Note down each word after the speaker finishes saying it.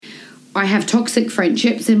I have toxic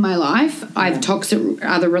friendships in my life. I have toxic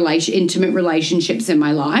other intimate relationships in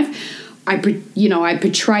my life. I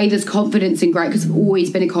portray this confidence and great because I've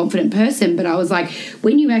always been a confident person. But I was like,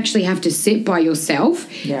 when you actually have to sit by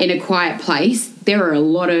yourself in a quiet place, there's a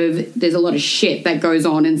lot of shit that goes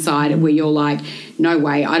on inside where you're like, no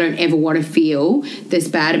way, I don't ever want to feel this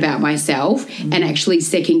bad about myself and actually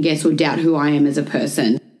second guess or doubt who I am as a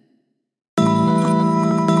person.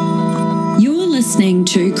 You're listening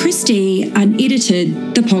to Christy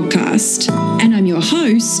Unedited, the podcast, and I'm your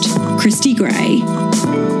host, Christy Gray.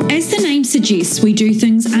 As the name suggests, we do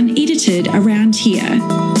things unedited around here.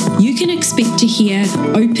 You can expect to hear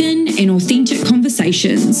open and authentic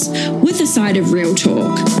conversations with a side of real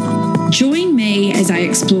talk. Join me as I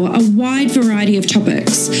explore a wide variety of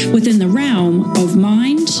topics within the realm of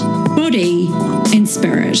mind, body, and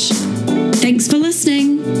spirit. Thanks for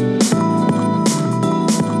listening.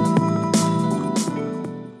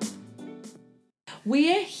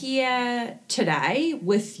 We're here today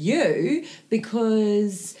with you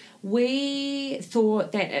because we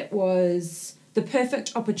thought that it was the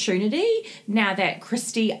perfect opportunity, now that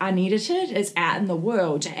Christy Unedited is out in the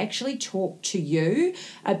world, to actually talk to you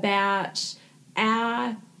about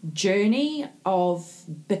our journey of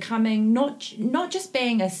becoming not just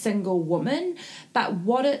being a single woman, but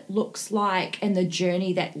what it looks like and the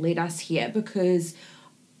journey that led us here. Because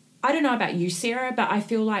I don't know about you, Sarah, but I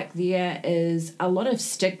feel like there is a lot of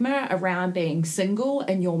stigma around being single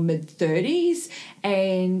in your mid-30s,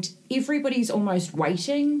 and everybody's almost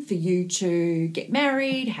waiting for you to get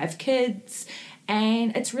married, have kids,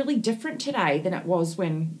 and it's really different today than it was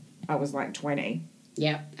when I was like 20.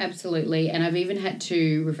 Yeah, absolutely. And I've even had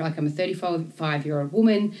to, like, I'm a 35-year-old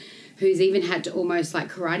woman who's even had to almost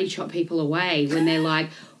like karate chop people away when they're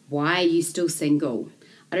like, why are you still single?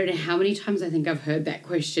 I don't know how many times I think I've heard that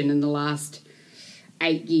question in the last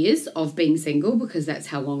 8 years of being single, because that's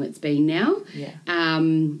how long it's been now. Yeah.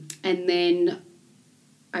 And then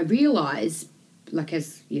I realised, like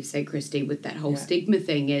as you've said, Christy, with that whole stigma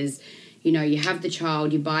thing is, you know, you have the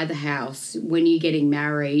child, you buy the house, when you're getting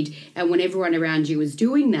married, and when everyone around you is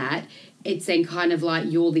doing that, it's then kind of like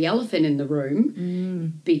you're the elephant in the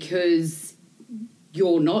room because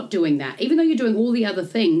you're not doing that. Even though you're doing all the other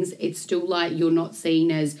things, it's still like you're not seen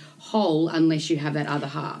as whole unless you have that other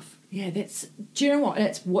half. Yeah, do you know what?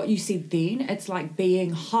 It's what you said then. It's like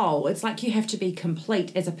being whole. It's like you have to be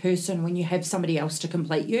complete as a person when you have somebody else to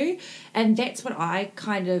complete you. And that's what I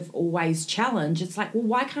kind of always challenge. It's like, well,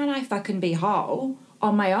 why can't I fucking be whole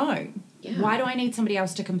on my own? Yeah. Why do I need somebody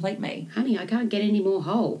else to complete me? Honey, I can't get any more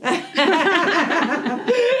whole.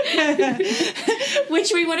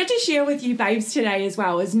 Which we wanted to share with you babes today as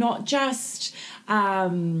well, is not just,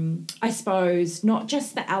 I suppose, not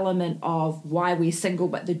just the element of why we're single,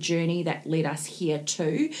 but the journey that led us here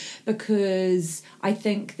too. Because I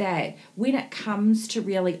think that when it comes to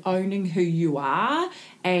really owning who you are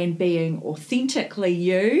and being authentically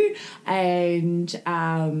you and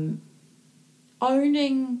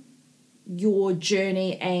owning your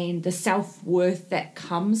journey and the self-worth that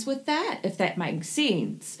comes with that, if that makes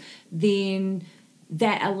sense, then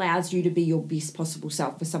that allows you to be your best possible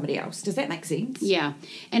self for somebody else. Does that make sense? Yeah.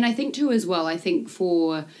 And I think too as well, I think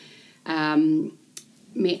for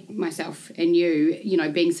myself and you know,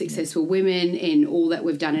 being successful women and all that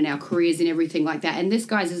we've done in our careers and everything like that. And this,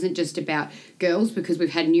 guys, isn't just about girls, because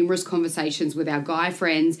we've had numerous conversations with our guy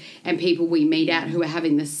friends and people we meet out who are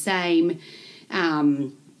having the same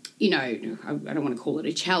you know, I don't want to call it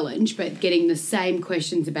a challenge, but getting the same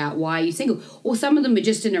questions about why are you single? Or some of them are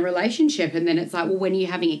just in a relationship and then it's like, well, when are you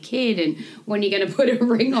having a kid and when are you going to put a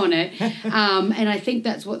ring on it? And I think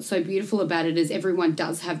that's what's so beautiful about it, is everyone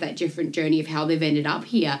does have that different journey of how they've ended up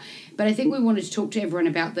here. But I think we wanted to talk to everyone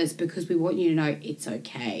about this because we want you to know it's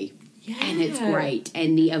okay. Yeah. And it's great.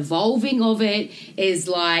 And the evolving of it is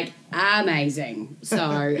like amazing.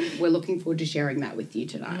 So we're looking forward to sharing that with you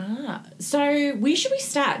today. So where should we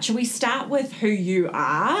start? Should we start with who you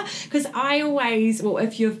are? Because I always, well,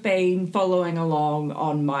 if you've been following along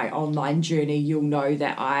on my online journey, you'll know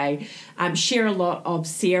that I share a lot of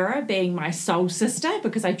Sarah being my soul sister,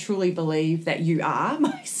 because I truly believe that you are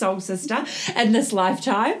my soul sister in this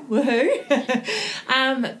lifetime. Woohoo.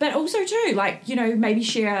 But also too, like, you know, maybe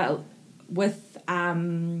share with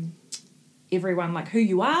everyone like who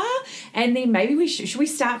you are, and then maybe should we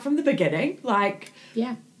start from the beginning? Like,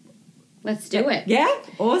 yeah, let's do it. Yeah,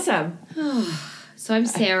 awesome. So I'm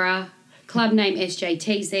Sarah, Club name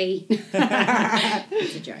SJTZ.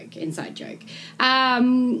 It's a joke, inside joke. I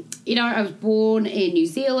was born in New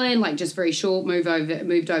Zealand, like just very short, moved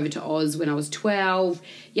over to Oz when I was 12.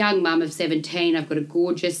 Young mum of 17. I've got a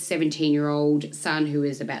gorgeous 17-year-old son who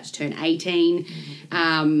is about to turn 18.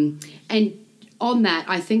 And on that,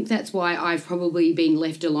 I think that's why I've probably been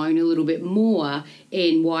left alone a little bit more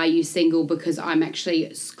in why you single, because I'm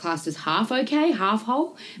actually classed as half okay, half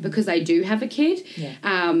whole, because I do have a kid.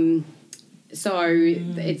 Yeah. So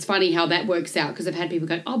it's funny how that works out, because I've had people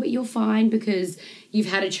go, oh, but you're fine because you've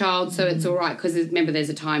had a child, so it's all right. Because remember, there's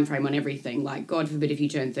a time frame on everything. Like, God forbid if you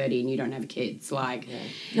turn 30 and you don't have kids. Like,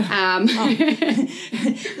 looking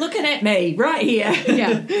at me right here.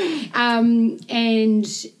 Yeah. And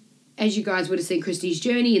as you guys would have seen Christy's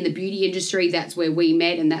journey in the beauty industry, that's where we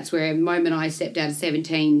met, and that's where the moment I stepped out of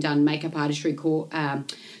 17, done makeup artistry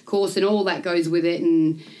course and all that goes with it,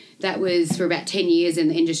 and that was for about 10 years in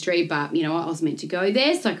the industry, but, I was meant to go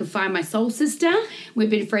there so I could find my soul sister.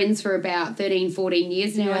 We've been friends for about 13, 14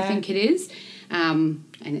 years now, I think it is, and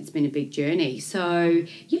it's been a big journey. So,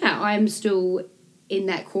 I'm still in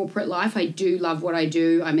that corporate life. I do love what I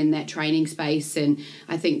do. I'm in that training space, and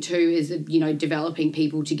I think too is, developing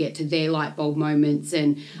people to get to their light bulb moments.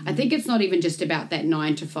 And I think it's not even just about that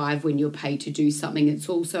 9 to 5 when you're paid to do something. It's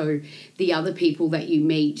also the other people that you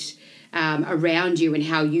meet around you, and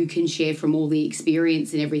how you can share from all the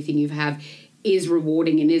experience and everything you have is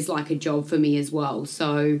rewarding and is like a job for me as well.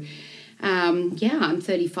 So, I'm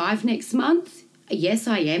 35 next month. Yes,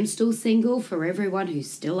 I am still single, for everyone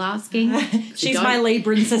who's still asking. She's my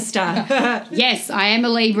Libran sister. Yes, I am a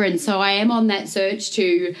Libran, so I am on that search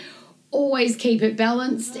to always keep it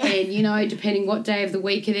balanced. And, depending what day of the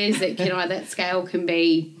week it is, that scale can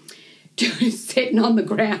be sitting on the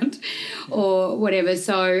ground or whatever.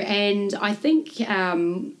 So, and I think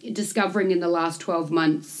discovering in the last 12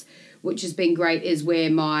 months, which has been great, is where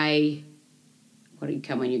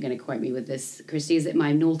come on, you're going to quote me with this, Christy, is it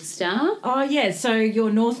my North Star? Oh, yeah, so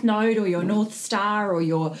your North Node or your North Star or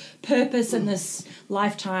your purpose in this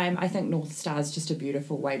lifetime. I think North Star is just a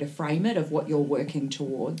beautiful way to frame it, of what you're working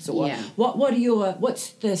towards, or what's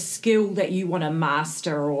the skill that you want to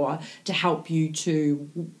master, or to help you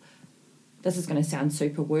to, this is going to sound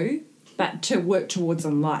super woo, but to work towards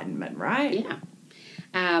enlightenment, right? Yeah.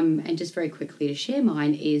 And just very quickly to share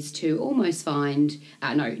mine is to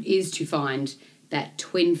find that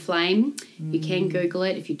twin flame. You can Google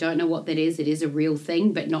it if you don't know what that is. It is a real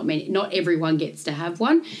thing, but not everyone gets to have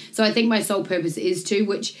one. So I think my sole purpose is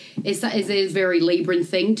which is a very Libran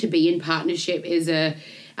thing, to be in partnership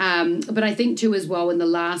but I think too as well, in the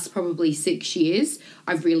last probably 6 years,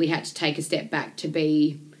 I've really had to take a step back to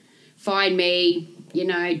find me,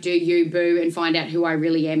 do you, boo, and find out who I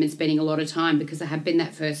really am, and spending a lot of time, because I have been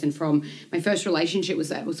that person from my first relationship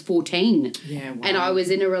was 14. Yeah, wow. And I was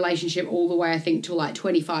in a relationship all the way, I think, till like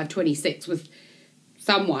 25, 26 with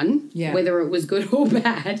someone, whether it was good or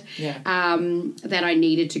bad, that I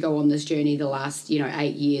needed to go on this journey the last,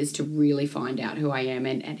 8 years to really find out who I am.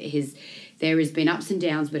 And there has been ups and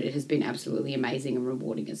downs, but it has been absolutely amazing and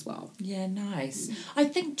rewarding as well. Yeah, nice. I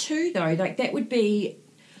think too, though, like that would be,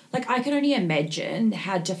 like, I can only imagine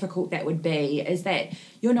how difficult that would be, is that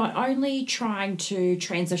you're not only trying to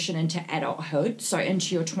transition into adulthood, so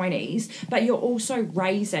into your 20s, but you're also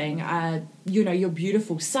raising, your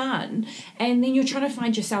beautiful son, and then you're trying to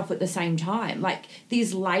find yourself at the same time. Like,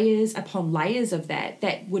 there's layers upon layers of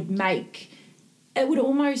that would make, it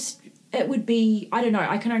would be, I don't know,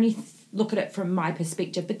 I can only look at it from my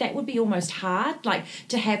perspective, but that would be almost hard, like,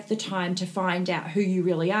 to have the time to find out who you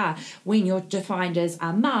really are when you're defined as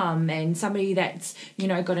a mum and somebody that's,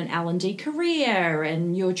 got an L&D career,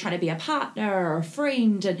 and you're trying to be a partner or a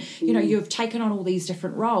friend, and, you've taken on all these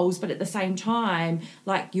different roles, but at the same time,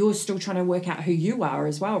 like, you're still trying to work out who you are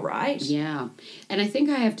as well, right? Yeah. And I think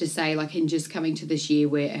I have to say, like, in just coming to this year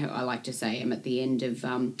where I like to say I'm at the end of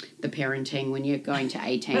the parenting, when you're going to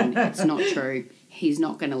 18, it's not true. He's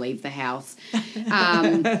not going to leave the house.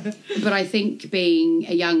 But I think being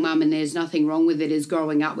a young mum, and there's nothing wrong with it, is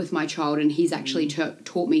growing up with my child, and he's actually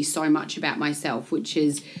taught me so much about myself, which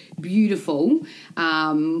is beautiful.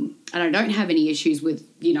 And I don't have any issues with,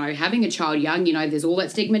 having a child young. There's all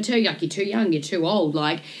that stigma too, like, you're too young, you're too old.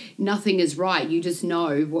 Like, nothing is right. You just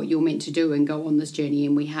know what you're meant to do and go on this journey,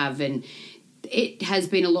 and we have. And it has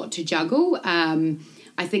been a lot to juggle.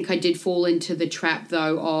 I think I did fall into the trap,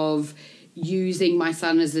 though, of using my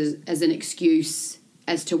son as an excuse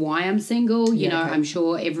as to why I'm single. I'm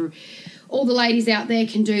sure all the ladies out there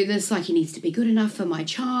can do this, like he needs to be good enough for my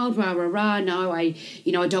child, rah, rah, rah. No, I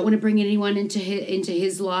don't want to bring anyone into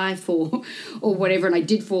his life or whatever. And I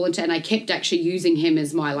did fall into, and I kept actually using him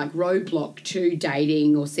as my like roadblock to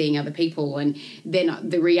dating or seeing other people. And then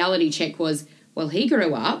the reality check was, well, he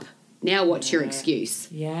grew up. Now what's your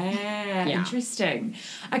excuse? Yeah, interesting.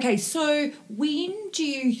 Okay, so when do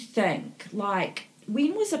you think, like,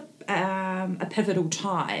 when was a pivotal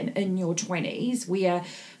time in your 20s where,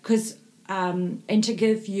 because, and to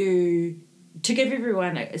give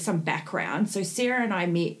everyone some background, so Sarah and I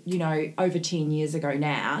met, over 10 years ago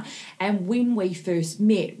now, and when we first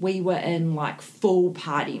met, we were in, like, full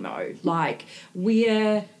party mode. Like,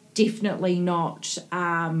 we're definitely not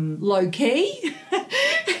low-key,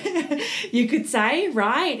 you could say,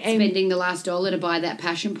 right? And spending the last dollar to buy that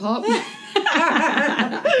passion pop.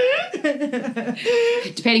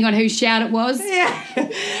 Depending on whose shout it was. Yeah.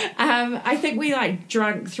 I think we like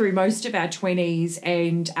drunk through most of our 20s,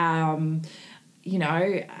 and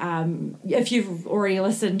if you've already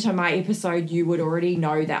listened to my episode, you would already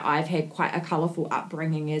know that I've had quite a colourful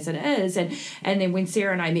upbringing as it is, and then when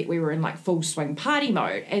Sarah and I met, we were in like full swing party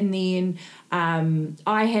mode, and then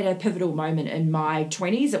I had a pivotal moment in my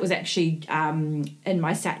 20s. It was actually in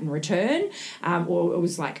my Saturn return, or it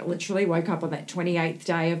was like literally woke up on that 28th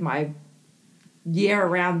day of my year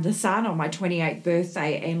around the sun on my 28th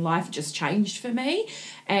birthday, and life just changed for me.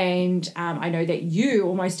 And I know that you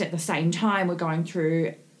almost at the same time were going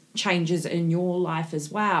through changes in your life as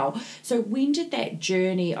well. So when did that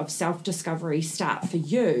journey of self-discovery start for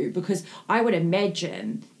you? Because I would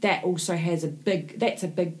imagine that also that's a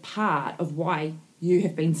big part of why you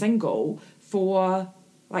have been single for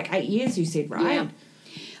like 8 years, you said, right? Yeah.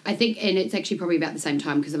 I think, and it's actually probably about the same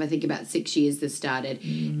time, because if I think about 6 years this started,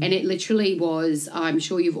 and it literally was, I'm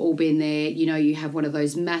sure you've all been there, you have one of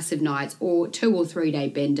those massive nights or 2 or 3 day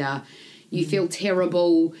bender, you feel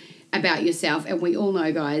terrible about yourself, and we all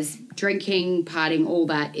know, guys, drinking, partying, all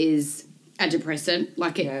that is a depressant.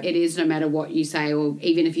 Like it is, no matter what you say, or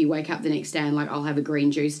even if you wake up the next day and like, I'll have a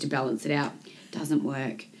green juice to balance it out, doesn't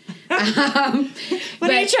work. What are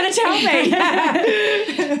you trying to tell me?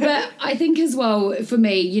 But I think as well, for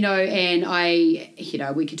me, and I,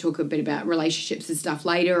 we could talk a bit about relationships and stuff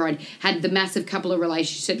later. I had the massive couple of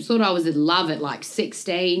relationships, thought I was in love at like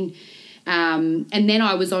 16. And then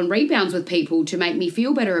I was on rebounds with people to make me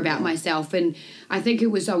feel better about myself. And I think I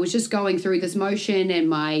was just going through this motion, and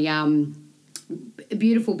my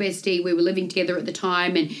beautiful bestie, we were living together at the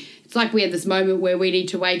time, and it's like we had this moment where we need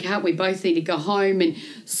to wake up, we both need to go home and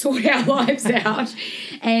sort our lives out.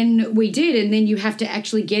 And we did. And then you have to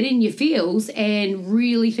actually get in your feels and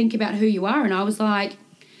really think about who you are. And I was like,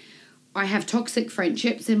 I have toxic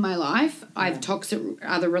friendships in my life. I have toxic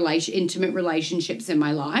other intimate relationships in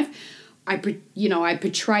my life. I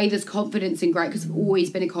portray this confidence and great because I've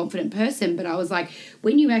always been a confident person. But I was like,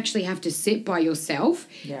 when you actually have to sit by yourself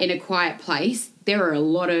in a quiet place, there's a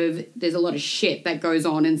lot of shit that goes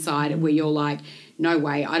on inside where you're like, no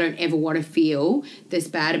way, I don't ever want to feel this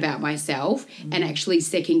bad about myself and actually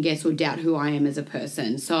second guess or doubt who I am as a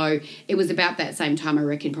person. So it was about that same time, I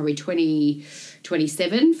reckon, probably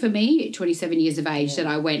 27 for me, 27 years of age, that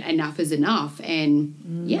I went, enough is enough.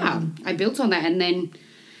 And I built on that, and then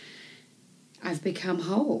I've become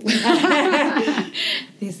whole.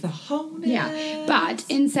 There's the wholeness. Yeah. But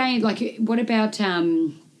in saying, like, what about,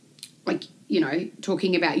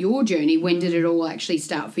 talking about your journey, when did it all actually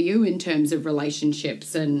start for you in terms of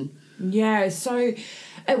relationships and... Yeah, so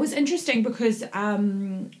it was interesting because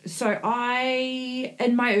so I,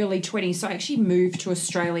 in my early 20s, so I actually moved to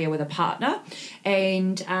Australia with a partner,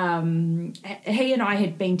 and he and I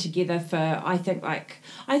had been together for, I think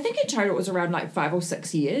in total it was around like 5 or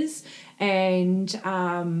 6 years, and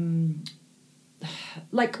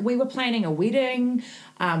like we were planning a wedding,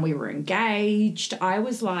 we were engaged, I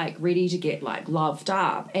was like ready to get like loved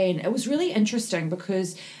up, and it was really interesting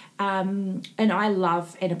because and I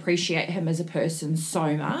love and appreciate him as a person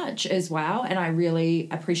so much as well, and I really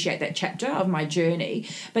appreciate that chapter of my journey.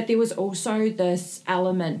 But there was also this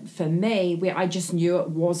element for me where I just knew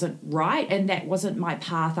it wasn't right, and that wasn't my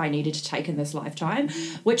path I needed to take in this lifetime,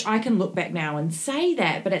 which I can look back now and say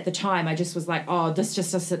that, but at the time I just was like, oh, this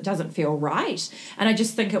just doesn't feel right, and I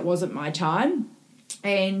just think it wasn't my time.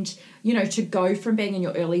 And, to go from being in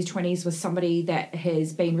your early 20s with somebody that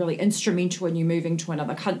has been really instrumental in you moving to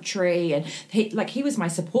another country, and he was my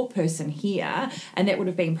support person here, and that would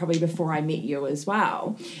have been probably before I met you as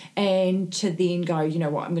well. And to then go, you know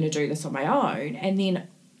what, I'm going to do this on my own. And then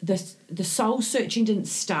the soul searching didn't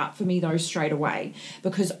start for me though straight away,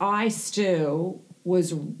 because I still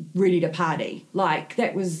was ready to party. Like,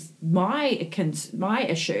 that was my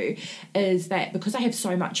issue, is that because I have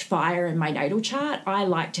so much fire in my natal chart, I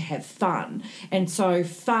like to have fun. And so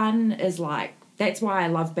fun is like, that's why I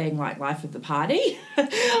love being like life of the party.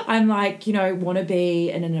 I'm like, want to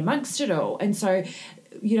be in and amongst it all. And so,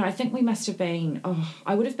 I think we must have been,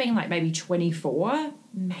 I would have been like maybe 24,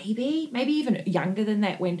 maybe even younger than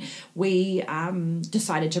that when we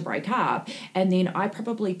decided to break up. And then I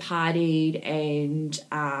probably partied and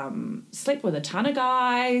slept with a ton of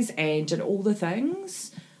guys and did all the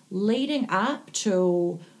things leading up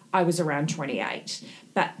till I was around 28.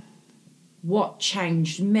 But what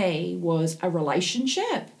changed me was a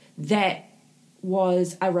relationship that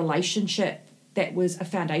was a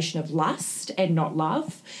foundation of lust and not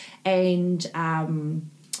love. And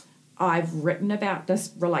I've written about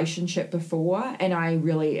this relationship before, and I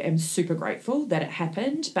really am super grateful that it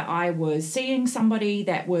happened. But I was seeing somebody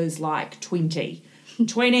that was like 20,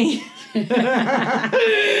 21,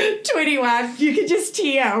 you could just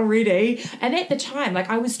hear already. And at the time, like,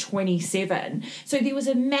 I was 27. So there was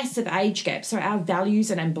a massive age gap. So our values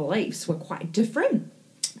and our beliefs were quite different.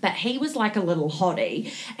 But he was like a little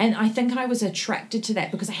hottie. And I think I was attracted to that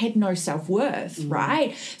because I had no self-worth,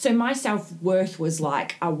 right? So my self-worth was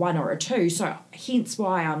like a 1 or a 2. So hence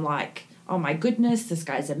why I'm like, oh my goodness, this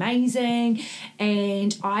guy's amazing.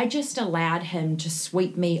 And I just allowed him to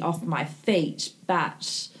sweep me off my feet.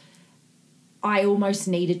 But I almost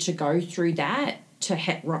needed to go through that to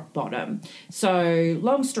hit rock bottom. So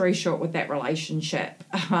long story short with that relationship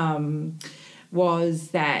was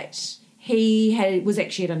that he was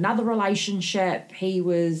actually in another relationship. He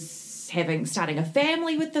was starting a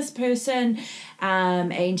family with this person,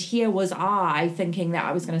 and here was I thinking that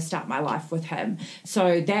I was going to start my life with him.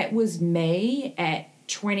 So that was me at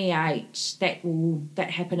 28.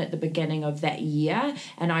 That happened at the beginning of that year,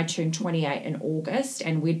 and I turned 28 in August,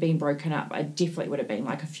 and we'd been broken up. I definitely would have been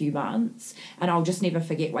like a few months, and I'll just never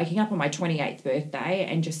forget waking up on my 28th birthday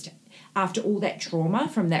and just after all that trauma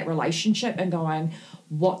from that relationship and going,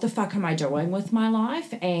 what the fuck am I doing with my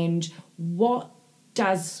life, and what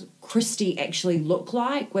does Christy actually look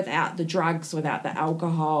like without the drugs, without the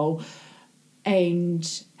alcohol,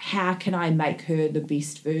 and how can I make her the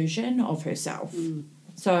best version of herself?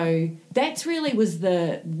 So that's really was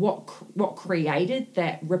what created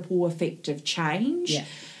that ripple effect of change.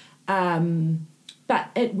 But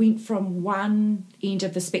it went from one end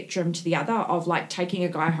of the spectrum to the other, of like taking a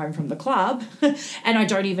guy home from the club and I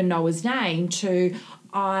don't even know his name, to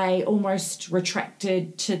I almost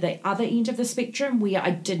retracted to the other end of the spectrum where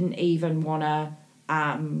I didn't even want to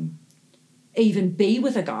even be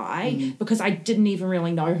with a guy because I didn't even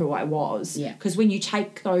really know who I was. Because when you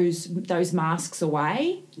take those masks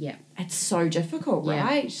away, it's so difficult,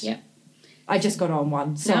 right? Yeah. I just got on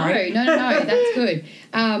one. Sorry. No, that's good.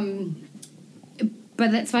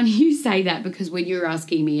 But that's funny you say that, because when you were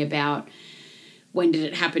asking me about when did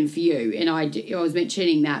it happen for you, and I was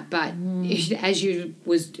mentioning that, but as you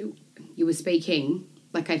were speaking,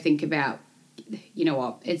 like I think about, you know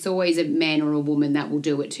what, it's always a man or a woman that will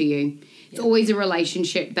do it to you. It's always a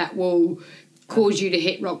relationship that will cause you to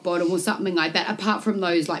hit rock bottom or something like that, apart from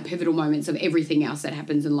those like pivotal moments of everything else that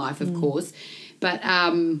happens in life, of course. But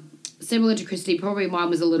similar to Christy, probably mine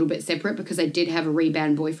was a little bit separate because I did have a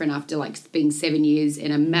rebound boyfriend after like being 7 years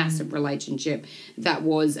in a massive relationship that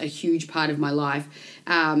was a huge part of my life.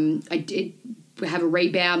 I did have a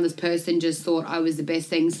rebound. This person just thought I was the best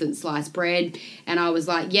thing since sliced bread, and I was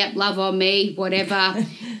like, yep, love on me, whatever,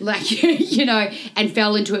 like, you know, and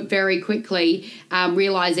fell into it very quickly,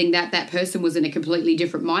 realizing that person was in a completely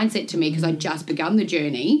different mindset to me because I'd just begun the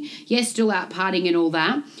journey. Yes, still out partying and all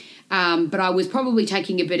that. But I was probably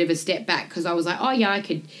taking a bit of a step back because I was like, oh, yeah, I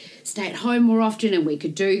could stay at home more often and we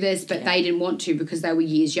could do this. But they didn't want to because they were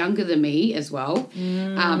years younger than me as well,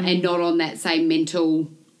 and not on that same mental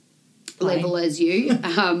level as you.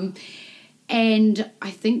 And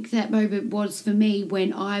I think that moment was for me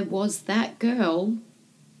when I was that girl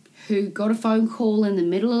who got a phone call in the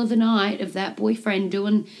middle of the night of that boyfriend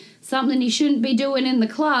doing something he shouldn't be doing in the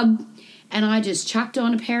club. And I just chucked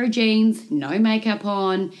on a pair of jeans, no makeup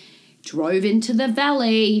on, drove into the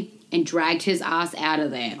valley and dragged his ass out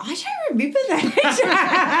of there. I don't remember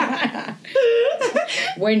that.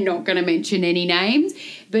 We're not going to mention any names.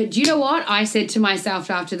 But do you know what? I said to myself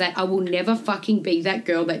after that, I will never fucking be that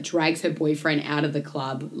girl that drags her boyfriend out of the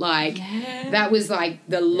club. Like, that was like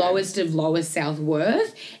the lowest of lowest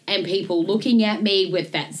self-worth, and people looking at me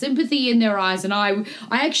with that sympathy in their eyes. And I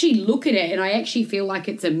actually look at it and I actually feel like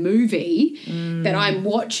it's a movie that I'm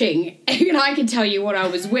watching. And I can tell you what I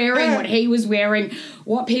was wearing, what he was wearing,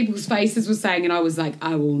 what people's faces were saying, and I was like,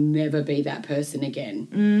 I will never be that person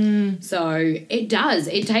again. So it does.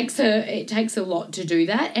 It takes a lot to do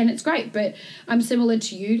that, and it's great. But I'm similar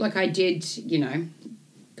to you. Like I did,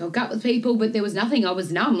 go gut with people, but there was nothing. I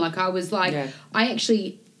was numb. Like I was like, I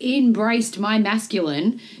actually embraced my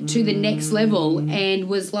masculine to the next level and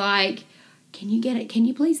was like, can you get it? Can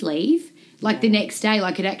you please leave? Like the next day,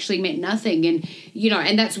 like it actually meant nothing. And,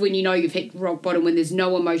 and that's when you've hit rock bottom, when there's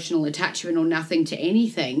no emotional attachment or nothing to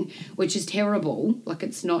anything, which is terrible. Like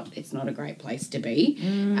it's not a great place to be.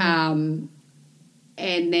 And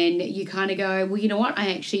then you kind of go, well, you know what?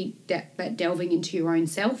 I actually, that delving into your own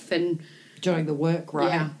self and doing the work, right?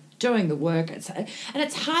 Yeah. Doing the work. And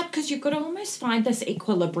it's hard because you've got to almost find this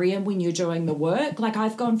equilibrium when you're doing the work. Like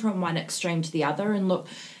I've gone from one extreme to the other, and look,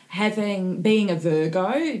 being a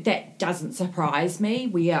Virgo, that doesn't surprise me,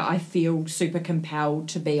 where I feel super compelled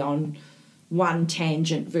to be on one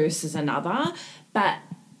tangent versus another. But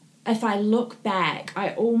if I look back,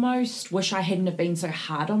 I almost wish I hadn't have been so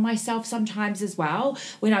hard on myself sometimes as well,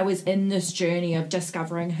 when I was in this journey of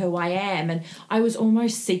discovering who I am, and I was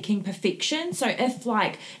almost seeking perfection. So if,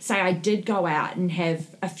 like, say I did go out and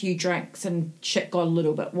have a few drinks and shit got a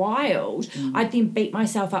little bit wild, I'd then beat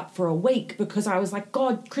myself up for a week because I was like,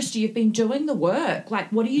 God, Christy, you've been doing the work.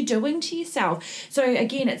 Like, what are you doing to yourself? So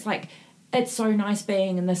again, it's like, it's so nice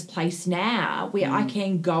being in this place now where I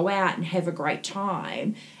can go out and have a great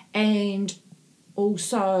time and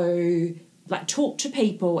also like talk to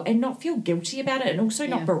people and not feel guilty about it, and also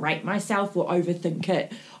not berate myself or overthink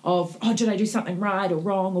it of, oh, did I do something right or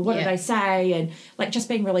wrong, or what did I say, and like just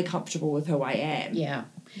being really comfortable with who I am. Yeah.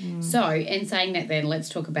 So, in saying that, then let's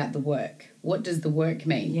talk about the work. What does the work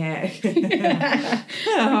mean? Yeah.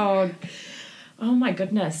 oh my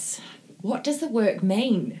goodness. What does the work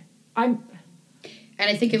mean? And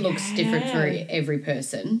I think it looks different for every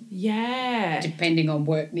person. Yeah. Depending on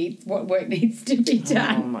what work needs to be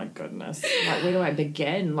done. Oh, my goodness. Like, where do I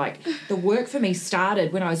begin? Like, the work for me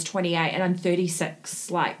started when I was 28 and I'm 36,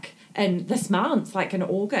 like, in this month, like in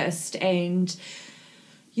August. And,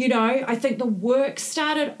 I think the work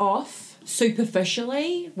started off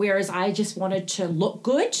superficially, whereas I just wanted to look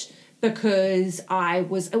good, because it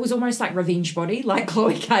was almost like revenge body, like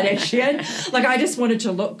Khloe Kardashian. Like I just wanted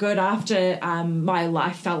to look good after my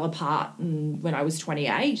life fell apart when I was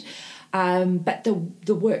 28. But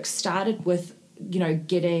the work started with,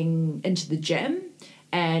 getting into the gym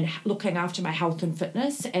and looking after my health and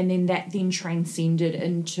fitness. And then that then transcended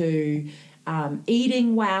into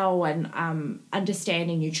eating well and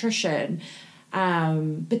understanding nutrition.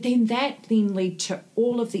 But then that then led to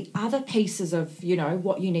all of the other pieces of,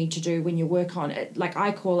 what you need to do when you work on it. Like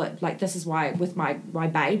I call it, like this is why with my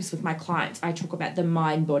babes, with my clients, I talk about the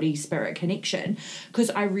mind, body, spirit connection, because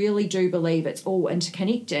I really do believe it's all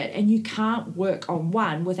interconnected, and you can't work on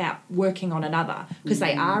one without working on another, because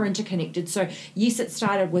they are interconnected. So yes, it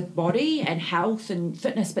started with body and health and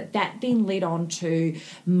fitness, but that then led on to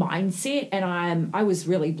mindset. And I was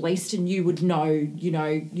really blessed, and you would know,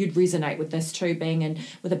 you'd resonate with this too, being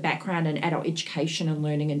with a background in adult education and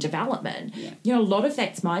learning and development. A lot of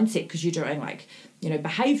that's mindset, because you're doing like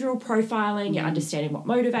behavioral profiling, you're understanding what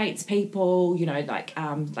motivates people, like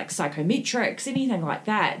psychometrics, anything like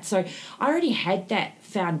that. So I already had that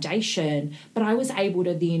foundation, but I was able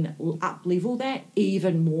to then up level that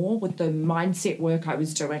even more with the mindset work I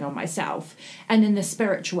was doing on myself. And then the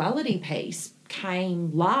spirituality piece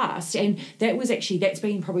came last, and that's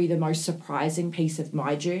been probably the most surprising piece of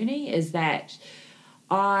my journey, is that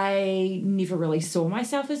I never really saw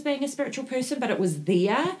myself as being a spiritual person, but it was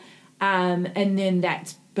there, and then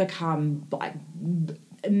that's become like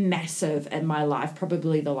massive in my life,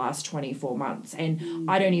 probably the last 24 months, and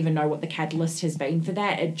I don't even know what the catalyst has been for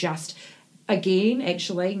that. It just, again,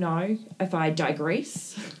 actually, no, if I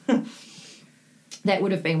digress that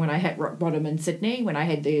would have been when I hit rock bottom in Sydney, when I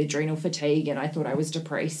had the adrenal fatigue and I thought I was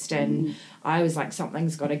depressed, and I was like,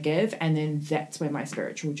 something's got to give. And then that's when my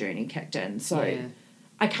spiritual journey kicked in. So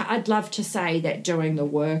I'd love to say that doing the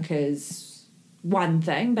work is one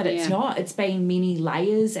thing, but it's not. It's been many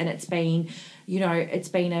layers, and it's been, it's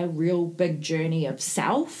been a real big journey of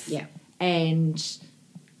self and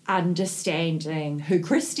understanding who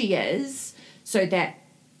Christy is, so that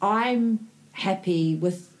I'm happy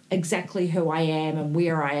with exactly who I am and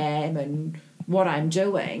where I am and what I'm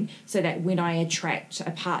doing, so that when I attract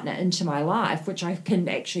a partner into my life, which I can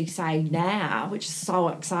actually say now, which is so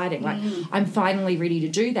exciting, like I'm finally ready to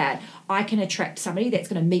do that, I can attract somebody that's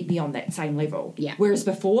going to meet me on that same level. Yeah. Whereas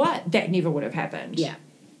before, that never would have happened. Yeah.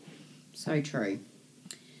 So true.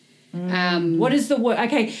 What is the work?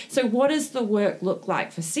 Okay, so what does the work look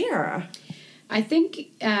like for Sarah? I think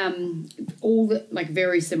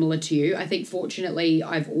very similar to you. I think fortunately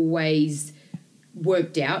I've always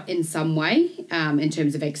worked out in some way in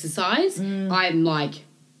terms of exercise. I'm like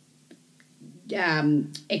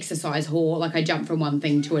exercise whore. Like I jump from one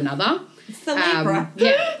thing to another. It's the Libra.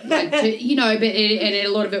 And a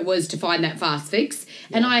lot of it was to find that fast fix.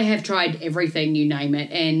 Yeah. And I have tried everything, you name it.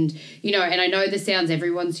 And, and I know this sounds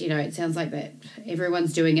it sounds like that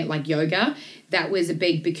everyone's doing it like yoga. That was a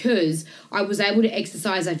big, because I was able to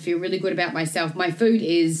exercise. I feel really good about myself. My food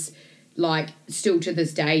is like still to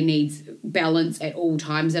this day needs balance at all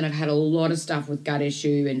times. And I've had a lot of stuff with gut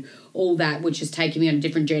issue and all that, which has taken me on a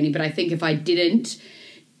different journey. But I think if I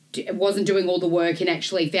wasn't doing all the work and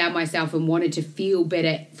actually found myself and wanted to feel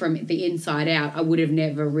better from the inside out, I would have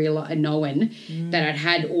never known that I'd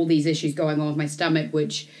had all these issues going on with my stomach,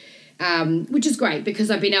 which is great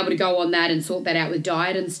because I've been able to go on that and sort that out with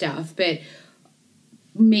diet and stuff. But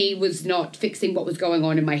me was not fixing what was going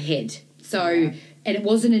on in my head. So, and it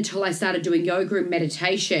wasn't until I started doing yoga and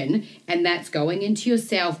meditation, and that's going into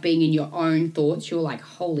yourself, being in your own thoughts, you're like,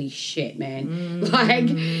 holy shit, man. Like,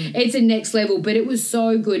 it's a next level. But it was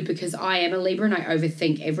so good because I am a Libra and I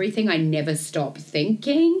overthink everything. I never stop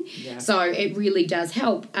thinking. Yeah. So it really does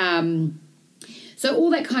help. So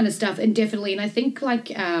all that kind of stuff, and definitely, and I think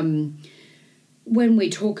like when we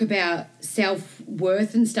talk about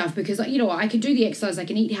self-worth and stuff, because I can do the exercise, I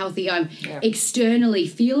can eat healthy, I'm externally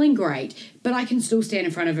feeling great, but I can still stand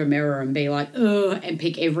in front of a mirror and be like, ugh, and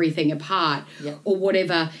pick everything apart or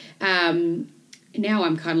whatever. Now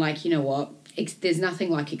I'm kind of like, you know what, there's nothing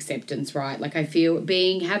like acceptance, right? Like I feel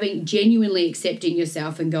having genuinely accepting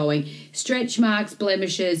yourself and going stretch marks,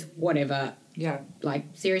 blemishes, whatever. Yeah. Like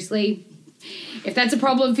seriously, if that's a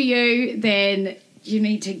problem for you, then you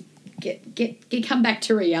need to come back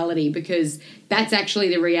to reality, because that's actually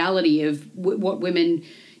the reality of what women,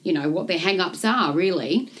 what their hang-ups are,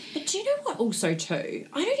 really. But do you know what also too?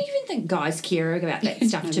 I don't even think guys care about that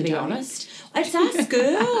stuff, to be honest. It's us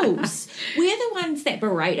girls. We're the ones that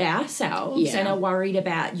berate ourselves and are worried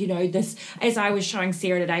about, this, as I was showing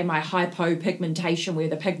Sarah today, my hypopigmentation where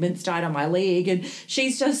the pigments died on my leg, and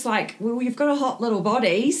she's just like, well, you've got a hot little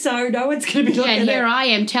body, so no one's going to be looking at it. And here I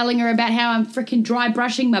am telling her about how I'm freaking dry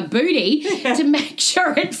brushing my booty to make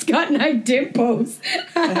sure it's got no dimples.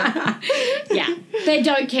 They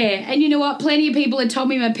don't care. And you know what? Plenty of people have told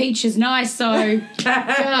me my peach is nice, so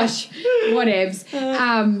gosh, whatevs.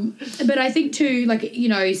 But I think too,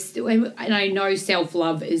 and I know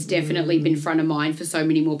self-love has definitely been front of mind for so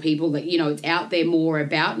many more people, that, it's out there more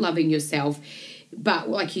about loving yourself. But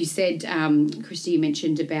like you said, Christy, you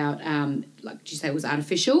mentioned about, did you say it was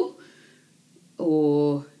artificial?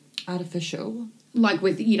 Or... Artificial? Like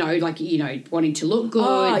with, wanting to look good.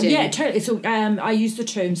 Oh, yeah, totally. So I use the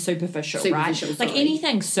term superficial, right? Sorry. Like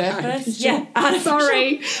anything surface. Artificial. Yeah, artificial.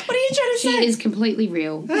 Sorry. What are you trying to say? She is completely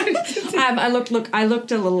real. I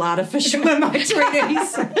looked a little artificial in my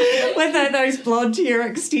 20s with those blonde hair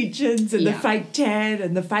extensions and the fake tan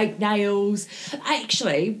and the fake nails.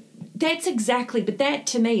 Actually, that's exactly, but that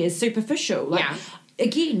to me is superficial.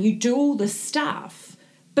 Again, you do all this stuff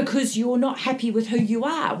because you're not happy with who you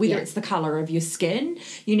are, whether it's the colour of your skin,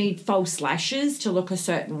 you need false lashes to look a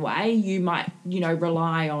certain way, you might,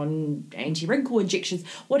 rely on anti-wrinkle injections,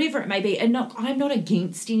 whatever it may be. And I'm not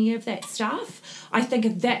against any of that stuff. I think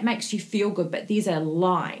if that makes you feel good, but there's a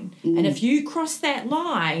line. And if you cross that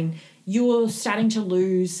line, you're starting to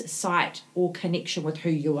lose sight or connection with who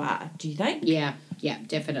you are. Do you think? Yeah,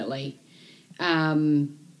 definitely.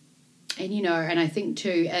 And I think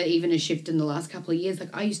too, even a shift in the last couple of years,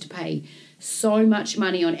 like I used to pay so much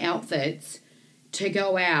money on outfits to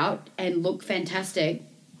go out and look fantastic.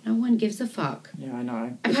 No one gives a fuck. Yeah, I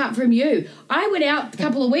know. Apart from you. I went out a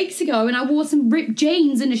couple of weeks ago and I wore some ripped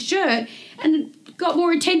jeans and a shirt and got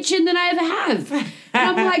more attention than I ever have.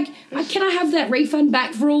 And I'm like, can I have that refund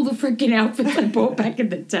back for all the freaking outfits I bought back in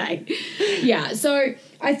the day? Yeah, so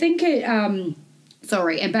I think it... and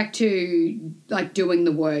back to like doing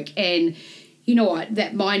the work, and you know what,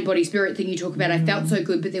 that mind, body, spirit thing you talk about, I felt so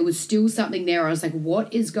good, but there was still something there. I was like,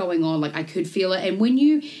 what is going on? Like I could feel it. And when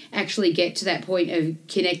you actually get to that point of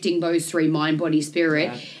connecting those three, mind, body,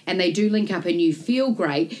 spirit, and they do link up and you feel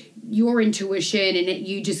great, your intuition, and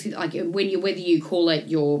you just like whether you call it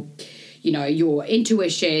your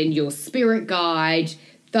intuition, your spirit guide,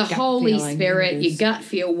 the Holy Spirit, your gut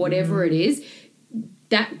feel, whatever it is,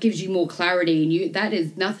 that gives you more clarity,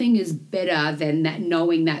 and nothing is better than that,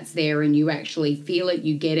 knowing that's there and you actually feel it,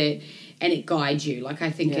 you get it, and it guides you. Like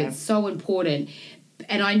I think it's so important.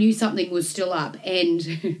 And I knew something was still up,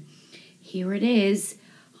 and here it is.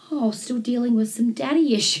 Oh, still dealing with some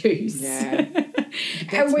daddy issues. Yeah.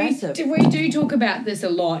 That's massive. We do talk about this a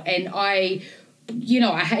lot, and I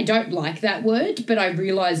don't like that word, but I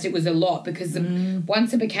realised it was a lot because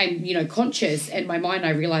once it became, conscious in my mind, I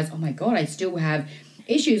realised, oh my God, I still have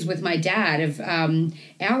issues with my dad of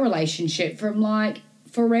our relationship from like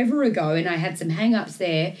forever ago, and I had some hang-ups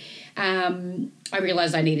there. I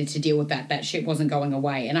realised I needed to deal with that. That shit wasn't going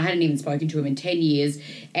away, and I hadn't even spoken to him in 10 years.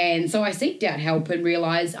 And so I seeked out help and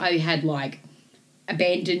realised I had like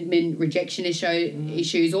abandonment, rejection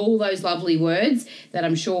issues, all those lovely words that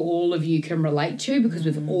I'm sure all of you can relate to because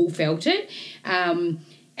we've all felt it. And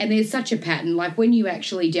there's such a pattern. Like when you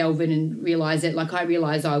actually delve in and realise it, like I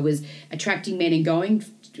realised I was attracting men and going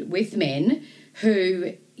with men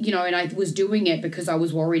who, and I was doing it because I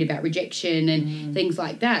was worried about rejection and things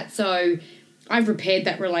like that. So I've repaired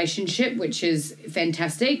that relationship, which is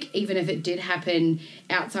fantastic, even if it did happen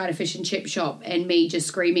outside a fish and chip shop and me just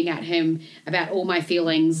screaming at him about all my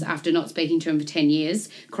feelings after not speaking to him for 10 years,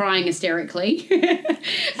 crying hysterically.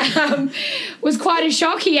 Was quite a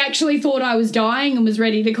shock. He actually thought I was dying and was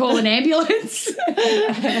ready to call an ambulance.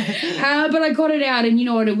 But I got it out, and you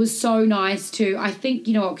know what, it was so nice to, I think,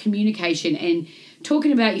 communication and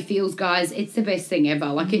talking about your feels, guys, it's the best thing ever.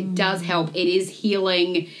 Like it does help. It is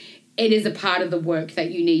healing. It is a part of the work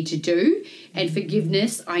that you need to do. And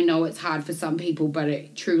forgiveness, I know it's hard for some people, but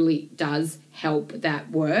it truly does help that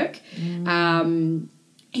work. You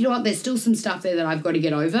know what? There's still some stuff there that I've got to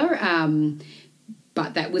get over.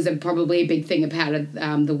 But that was probably a big thing about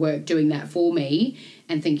the work doing that for me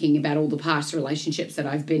and thinking about all the past relationships that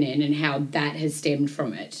I've been in and how that has stemmed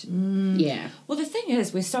from it. Yeah. Well, the thing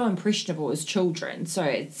is, we're so impressionable as children. So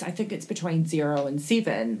I think it's between 0 and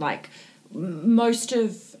 7. Like most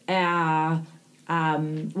of our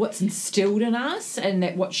what's instilled in us and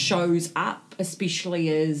that what shows up especially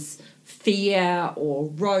is fear or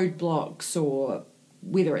roadblocks or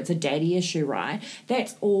whether it's a daddy issue, right?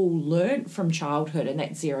 That's all learnt from childhood, and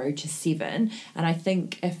that's 0 to 7. And I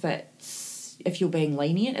think if you're being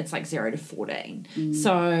lenient, it's like 0 to 14.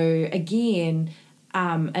 So again,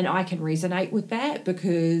 and I can resonate with that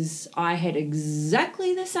because I had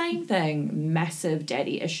exactly the same thing, massive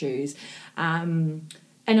daddy issues. And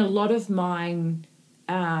a lot of mine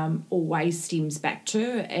always stems back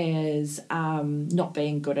to as not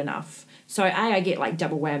being good enough. So I get like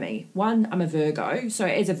double whammy. One, I'm a Virgo. So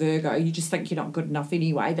as a Virgo, you just think you're not good enough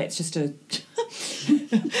anyway. That's just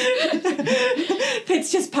that's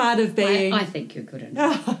just part of being... I think you're good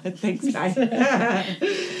enough. Oh, thanks, babe.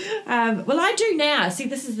 Well, I do now. See,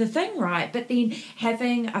 this is the thing, right? But then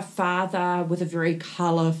having a father with a very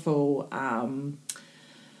colourful...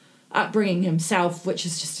 upbringing himself, which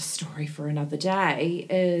is just a story for another day,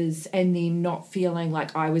 and then not feeling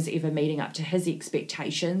like I was ever meeting up to his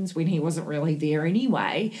expectations when he wasn't really there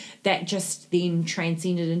anyway, that just then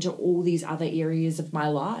transcended into all these other areas of my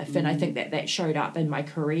life. And I think that showed up in my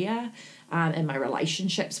career, in my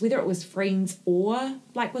relationships, whether it was friends or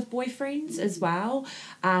like with boyfriends as well.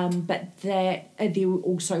 But that there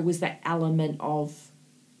also was that element of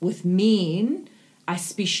with men,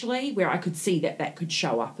 especially where I could see that could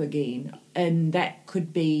show up again. And that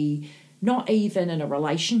could be not even in a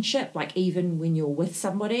relationship, like even when you're with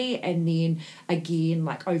somebody and then again,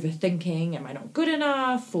 like overthinking, am I not good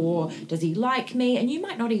enough or does he like me? And you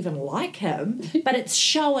might not even like him, but it's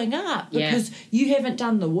showing up because you haven't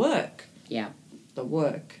done the work. Yeah. The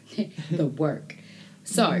work. The work.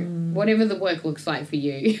 So, whatever the work looks like for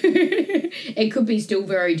you, it could be still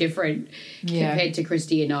very different compared to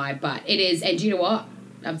Christy and I, but it is, and you know what?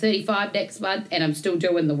 I'm 35 next month and I'm still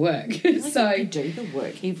doing the work. So you do the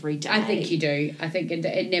work every day. I think you do. I think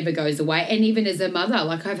it never goes away. And even as a mother,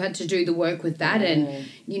 like I've had to do the work with that and,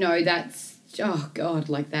 that's, oh God,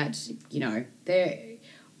 like that,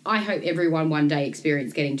 I hope everyone one day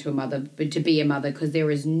experience getting to be a mother because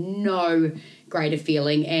there is no greater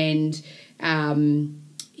feeling and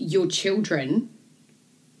your children,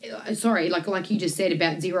 like you just said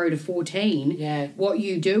about 0 to 14, what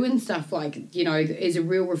you do and stuff is a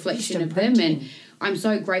real reflection of them. And I'm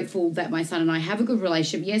so grateful that my son and I have a good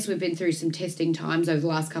relationship. Yes, we've been through some testing times over the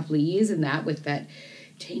last couple of years and that with that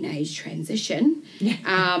teenage transition.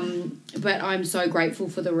 But I'm so grateful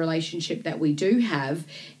for the relationship that we do have.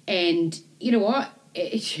 And you know what?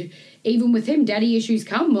 Even with him, daddy issues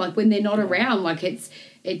come like when they're not around. Like it's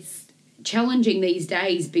challenging these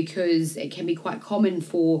days because it can be quite common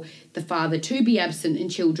for the father to be absent in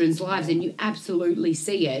children's lives, and you absolutely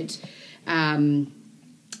see it. You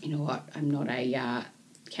know what? I'm not a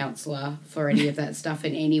counsellor for any of that stuff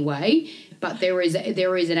in any way, but there is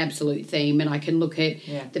an absolute theme, and I can look at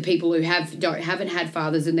the people who haven't had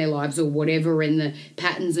fathers in their lives or whatever, and the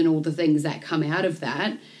patterns and all the things that come out of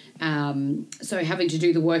that. So having to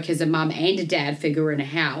do the work as a mum and a dad figure in a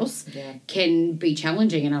house can be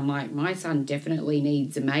challenging. And I'm like, my son definitely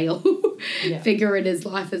needs a male figure in his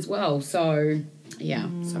life as well. So, yeah,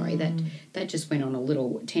 sorry, that just went on a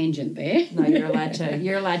little tangent there. No, you're allowed to.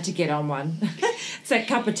 You're allowed to get on one. It's that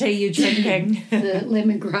cup of tea you're drinking. The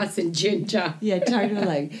lemongrass and ginger. Yeah,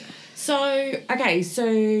 totally. So, okay, so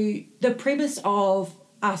the premise of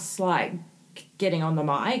us, like, getting on the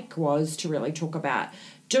mic was to really talk about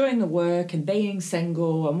doing the work and being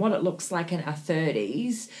single and what it looks like in our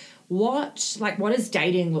 30s. What does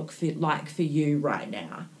dating look like for you right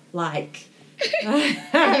now? Like...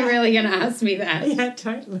 Are you really going to ask me that? Yeah,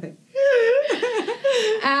 totally.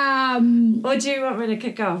 Or do you want me to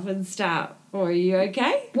kick off and start? Or are you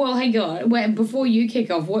okay? Well, hang on. Well, before you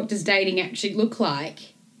kick off, what does dating actually look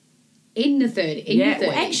like in the 30s?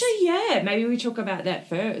 Well, actually, yeah. Maybe we talk about that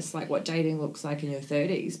first, like what dating looks like in your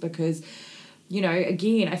 30s, because, you know,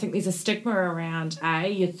 again, I think there's a stigma around,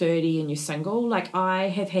 you're 30 and you're single. Like, I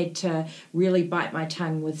have had to really bite my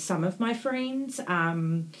tongue with some of my friends,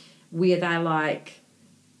 where they're like,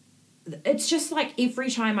 it's just like every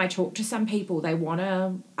time I talk to some people, they want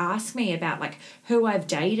to ask me about like who I've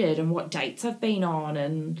dated and what dates I've been on.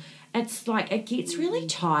 And it's like, it gets really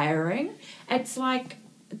tiring. It's like,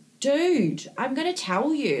 dude, I'm going to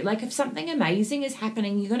tell you, like, if something amazing is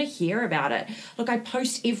happening, you're going to hear about it. Look, I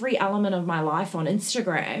post every element of my life on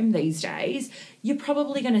Instagram these days. You're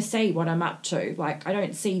probably going to see what I'm up to. Like, I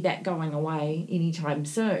don't see that going away anytime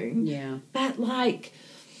soon. Yeah. But like...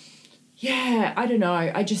 yeah, I don't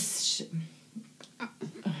know.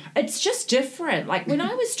 It's just different. Like when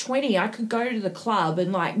I was 20, I could go to the club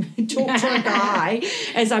and like talk to a guy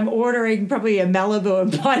as I'm ordering probably a Malibu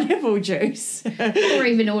and pineapple juice. Or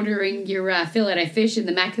even ordering your fillet of fish in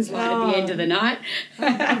the Macca's line at the end of the night.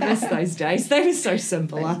 I miss those days. They were so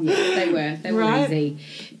simpler. Yeah, they were easy.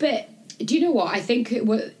 But do you know what? I think,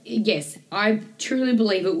 yes, I truly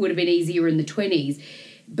believe it would have been easier in the 20s.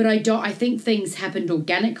 But I think things happened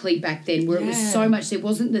organically back then where it was so much, there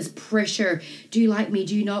wasn't this pressure, do you like me,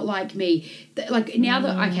 do you not like me? Like now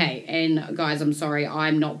that, okay, and guys, I'm sorry,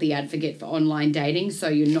 I'm not the advocate for online dating, so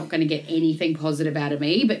you're not going to get anything positive out of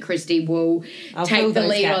me, but Christy will take the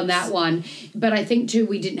lead on that one. But I think too,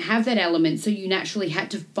 we didn't have that element, so you naturally had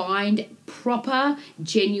to find proper,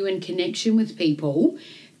 genuine connection with people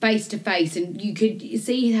face to face, and you could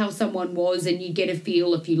see how someone was and you get a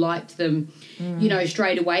feel if you liked them, you know,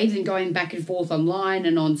 straight away, than going back and forth online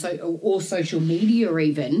and on or social media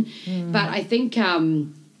even. But I think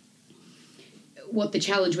what the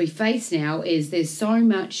challenge we face now is there's so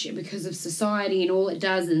much, because of society and all it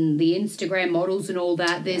does and the Instagram models and all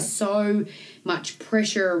that, there's so much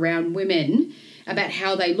pressure around women about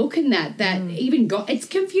how they look in that even it's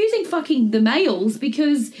confusing fucking the males,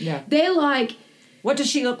 because they're like, what does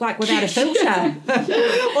she look like without a filter?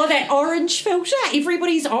 Or that orange filter?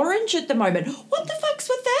 Everybody's orange at the moment. What the fuck's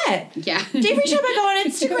with that? Yeah. Every time I go on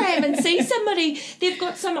Instagram and see somebody, they've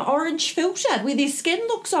got some orange filter where their skin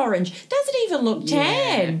looks orange. Doesn't even look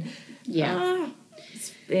tan. Yeah.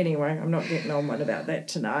 Anyway, I'm not getting on one about that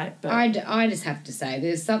tonight. But I just have to say,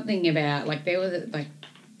 there's something about, like, there was,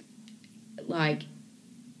 like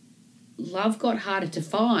love got harder to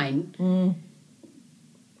find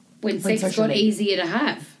when sex got easier to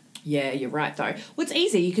have. Yeah, you're right, though. Well, it's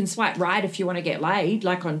easy. You can swipe right if you want to get laid,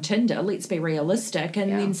 like on Tinder. Let's be realistic.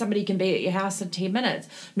 And then somebody can be at your house in 10 minutes.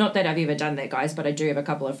 Not that I've ever done that, guys, but I do have a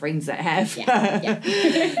couple of friends that have.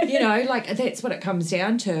 You know, like, that's what it comes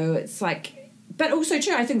down to. It's like... But also,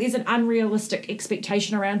 too, I think there's an unrealistic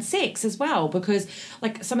expectation around sex as well, because,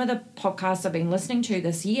 like, some of the podcasts I've been listening to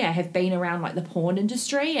this year have been around, like, the porn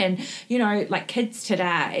industry. And, you know, like, kids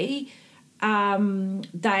today...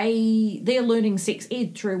 they're learning sex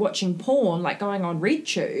ed through watching porn, like going on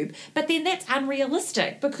RedTube, but then that's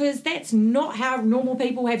unrealistic because that's not how normal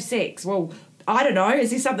people have sex. Well, I don't know,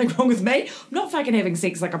 is there something wrong with me? I'm not fucking having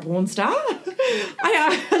sex like a porn star.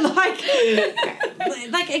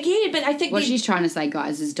 like again, but I think... What she's trying to say,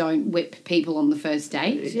 guys, is don't whip people on the first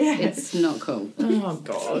date. Yeah. It's not cool. Oh,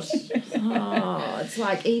 God. It's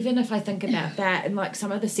like, even if I think about that and, like,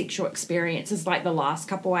 some of the sexual experiences, like the last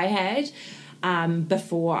couple I had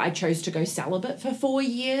before I chose to go celibate for 4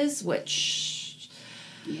 years, which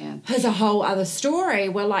is a whole other story,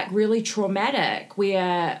 were, like, really traumatic,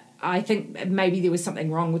 where... I think maybe there was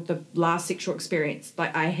something wrong with the last sexual experience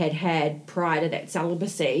like I had prior to that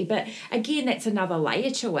celibacy. But again, that's another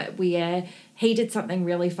layer to it, where he did something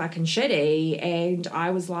really fucking shitty and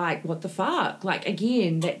I was like, what the fuck? Like,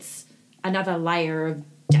 again, that's another layer of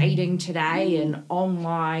dating today and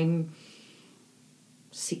online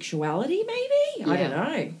sexuality, maybe? I don't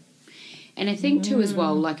know. And I think too as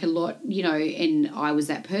well, like a lot, you know, and I was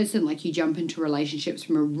that person, like you jump into relationships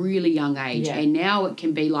from a really young age. Yeah. And now it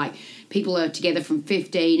can be like people are together from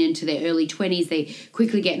 15 into their early 20s. They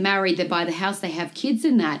quickly get married, they buy the house, they have kids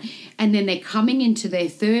in that. And then they're coming into their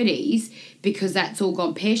 30s because that's all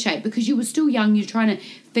gone pear-shaped because you were still young. You're trying to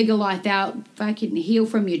figure life out, fucking heal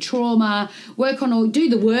from your trauma, do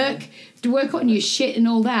the work, to work on your shit and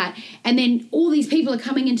all that. And then all these people are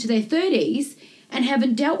coming into their 30s and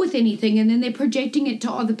haven't dealt with anything, and then they're projecting it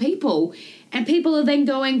to other people. And people are then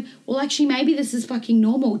going, well, actually, maybe this is fucking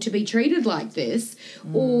normal to be treated like this,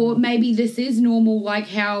 or maybe this is normal, like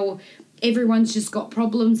how everyone's just got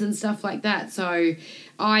problems and stuff like that. So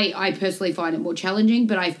I personally find it more challenging,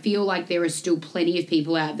 but I feel like there are still plenty of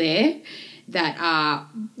people out there that are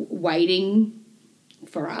waiting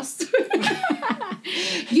for us.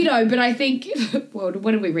 You know, but I think, well,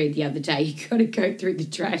 what did we read the other day? You got to go through the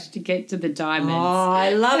trash to get to the diamonds. Oh,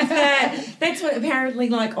 I love that. That's what apparently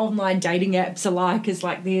like online dating apps are like, is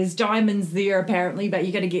like there's diamonds there apparently, but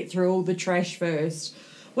you got to get through all the trash first,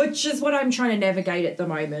 which is what I'm trying to navigate at the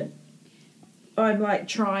moment. I'm like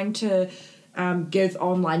trying to give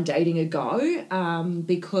online dating a go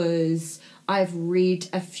because I've read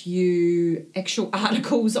a few actual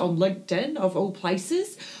articles on LinkedIn, of all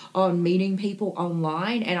places, on meeting people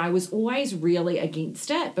online, and I was always really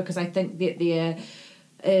against it because I think that there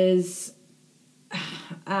is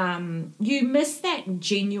you miss that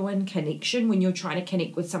genuine connection when you're trying to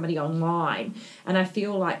connect with somebody online. And I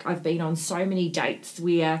feel like I've been on so many dates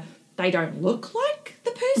where they don't look like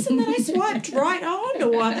the person that I swiped right on,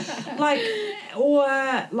 or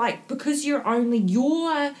because you're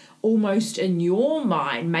almost in your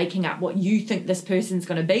mind making up what you think this person's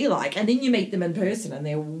going to be like, and then you meet them in person and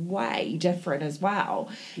they're way different as well.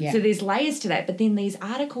 Yeah. So there's layers to that. But then these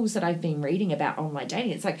articles that I've been reading about online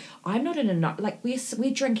dating, it's like I'm not in a like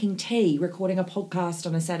we're drinking tea, recording a podcast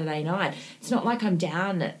on a Saturday night. It's not like I'm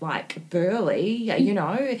down at like Burleigh, you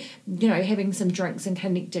know, having some drinks and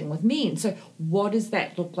connecting with men. So what does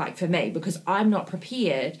that look like for me? Because I'm not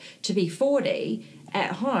prepared to be 40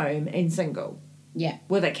 at home and single. Yeah.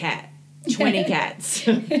 With a cat. 20 cats.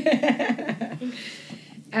 You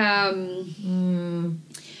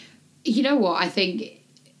know what? I think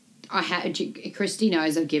Christy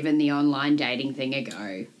knows I've given the online dating thing a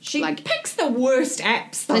go. She picks the worst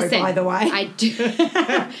apps, though, by the way. I do.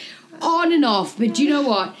 On and off. But do you know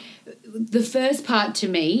what? The first part to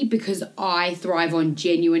me, because I thrive on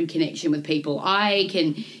genuine connection with people. I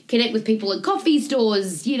can connect with people at coffee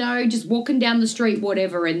stores, you know, just walking down the street,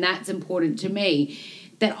 whatever, and that's important to me.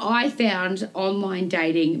 That I found online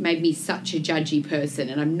dating made me such a judgy person,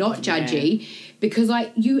 and I'm not judgy because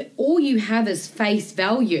all you have is face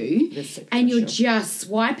value, and you're just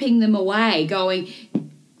swiping them away, going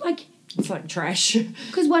like. It's like trash.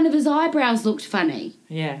 Because one of his eyebrows looked funny.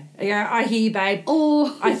 Yeah, I hear you, babe.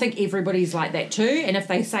 Or I think everybody's like that too, and if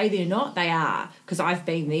they say they're not, they are, because I've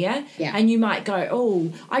been there. Yeah. And you might go,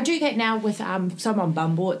 oh, I do that now with some on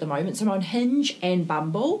Bumble at the moment, some on Hinge and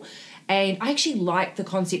Bumble, and I actually like the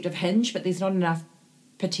concept of Hinge, but there's not enough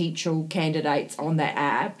potential candidates on that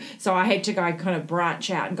app, so I had to go kind of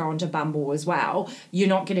branch out and go onto Bumble as well. You're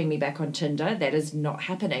not getting me back on Tinder, that is not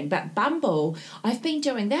happening. But Bumble, I've been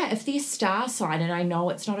doing that. If their star sign, and I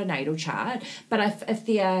know it's not a natal chart, but if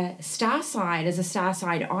their star sign is a star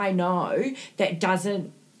sign I know that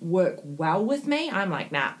doesn't work well with me, I'm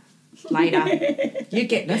like, nah, later. You're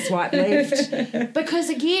getting a swipe left. Because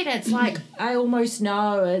again, it's like I almost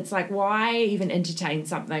know, it's like, why even entertain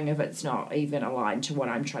something if it's not even aligned to what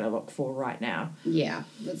I'm trying to look for right now? Yeah,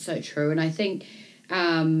 that's so true. And I think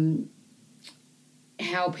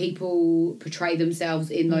how people portray themselves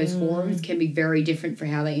in those forums can be very different for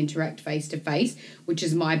how they interact face to face, which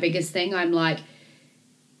is my biggest thing. I'm like,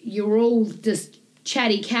 you're all just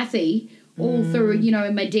chatty Cathy all through, you know,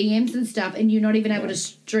 in my DMs and stuff, and you're not even able to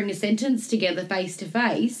string a sentence together face to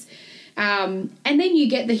face. And then you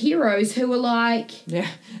get the heroes who are like,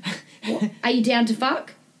 are you down to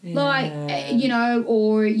fuck? Yeah. Like, you know,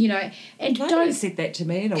 or, you know, and don't said that to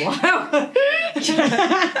me in a while.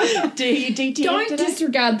 Don't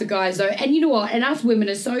disregard the guys though. And you know what? And us women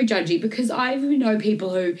are so judgy, because I even know people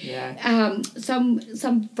who,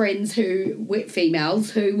 some friends females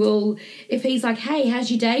who will, if he's like, hey, how's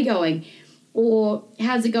your day going? Or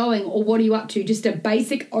how's it going? Or what are you up to? Just a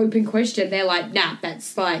basic open question. They're like, nah,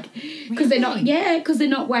 that's like, because they're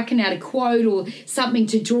not whacking out a quote or something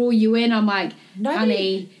to draw you in. I'm like,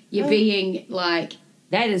 honey, you're being like.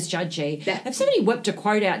 That is judgy. If somebody whipped a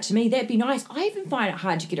quote out to me, that'd be nice. I even find it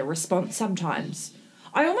hard to get a response sometimes.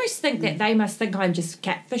 I almost think that they must think I'm just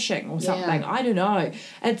catfishing or something. I don't know.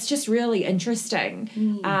 It's just really interesting.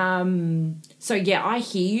 So, yeah, I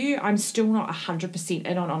hear you. I'm still not 100%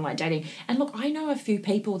 in on online dating. And, look, I know a few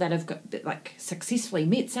people that have got, like, successfully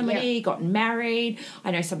met somebody, gotten married.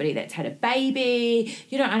 I know somebody that's had a baby,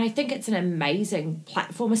 you know, and I think it's an amazing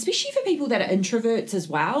platform, especially for people that are introverts as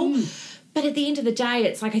well. But at the end of the day,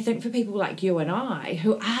 it's like I think for people like you and I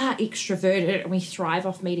who are extroverted and we thrive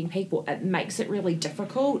off meeting people, it makes it really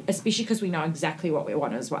difficult, especially because we know exactly what we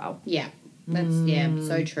want as well. Yeah, that's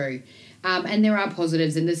so true. And there are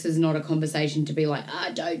positives, and this is not a conversation to be like,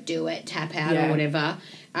 don't do it, tap out or whatever,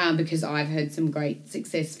 because I've heard some great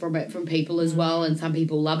success from it from people as well, and some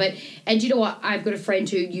people love it. And you know what? I've got a friend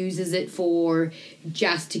who uses it for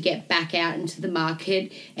just to get back out into the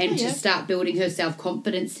market and to start building her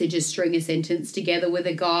self-confidence to just string a sentence together with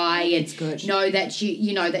a guy and know that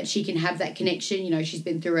she can have that connection. You know, she's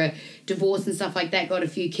been through a divorce and stuff like that, got a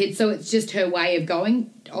few kids, so it's just her way of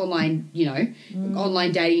going online,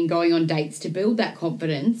 online dating and going on dates to build that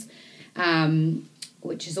confidence,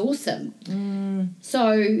 which is awesome.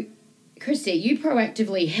 So, Christy, you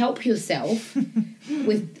proactively help yourself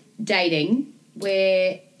with dating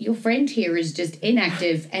where your friend here is just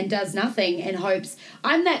inactive and does nothing and hopes.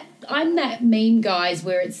 I'm that meme, guys,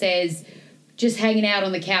 where it says, just hanging out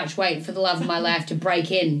on the couch waiting for the love of my life to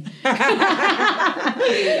break in. Like,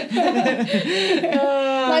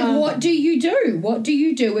 what do you do? What do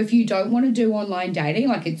you do if you don't want to do online dating?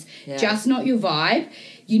 Like, it's just not your vibe.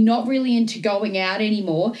 You're not really into going out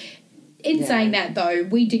anymore. In saying that, though,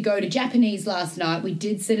 we did go to Japanese last night. We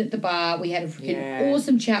did sit at the bar. We had a freaking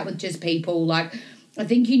awesome chat with just people. Like, I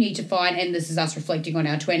think you need to find, and this is us reflecting on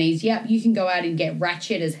our 20s, you can go out and get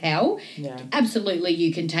ratchet as hell. Yeah. Absolutely,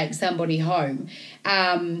 you can take somebody home.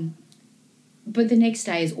 But the next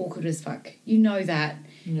day is awkward as fuck. You know that.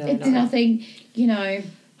 It's nothing,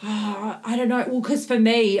 I don't know. Well, because for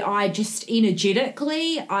me, I just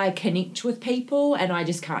energetically, I connect with people and I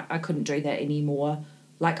couldn't do that anymore.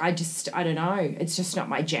 Like, I don't know. It's just not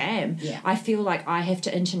my jam. Yeah. I feel like I have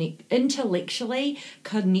to intellectually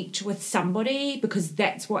connect with somebody because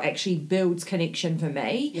that's what actually builds connection for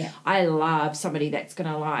me. Yeah. I love somebody that's going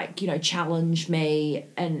to, challenge me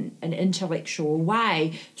in an intellectual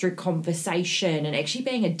way through conversation and actually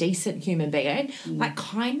being a decent human being. Like,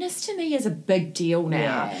 kindness to me is a big deal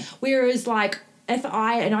now. Yeah. Whereas, like,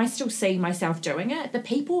 I still see myself doing it, the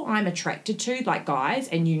people I'm attracted to, like guys,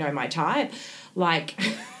 and you know my type, like,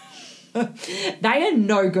 they are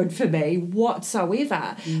no good for me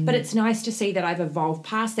whatsoever. But it's nice to see that I've evolved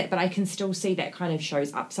past that, but I can still see that kind of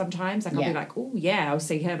shows up sometimes. Like, I'll be like, oh, yeah, I'll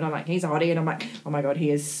see him, and I'm like, he's a hottie, and I'm like, oh, my God,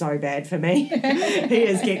 he is so bad for me. He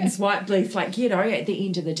is getting swipe left, like, at the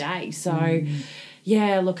end of the day. So,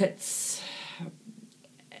 look, it's,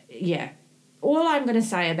 all I'm going to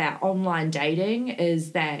say about online dating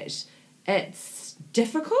is that it's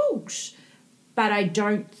difficult, but I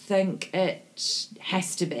don't think it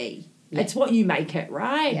has to be. Yeah. It's what you make it,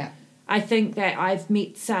 right? Yeah. I think that I've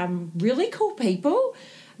met some really cool people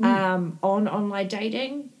on online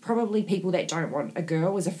dating, probably people that don't want a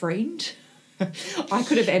girl as a friend. I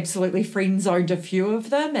could have absolutely friend-zoned a few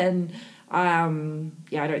of them, and I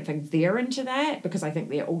don't think they're into that because I think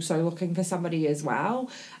they're also looking for somebody as well.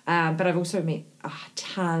 But I've also met a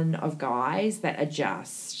ton of guys that are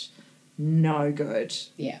just no good.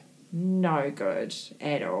 Yeah. No good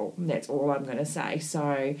at all. That's all I'm going to say.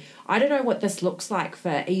 So I don't know what this looks like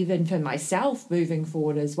for myself moving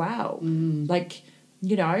forward as well. Like,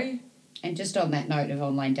 And just on that note of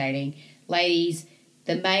online dating, ladies,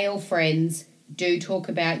 the male friends do talk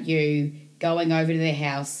about you going over to their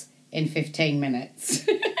house in 15 minutes.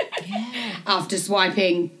 After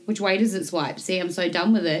swiping. Which way does it swipe? See, I'm so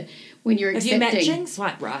done with it. When you're accepting. If you're matching,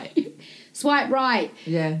 swipe right. Swipe right.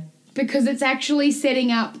 Yeah. Because it's actually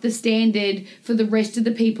setting up the standard for the rest of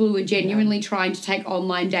the people who are genuinely trying to take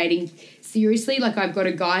online dating seriously. Like, I've got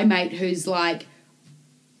a guy mate who's, like,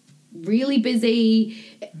 really busy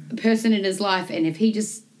person in his life, and if he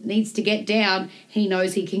just needs to get down, he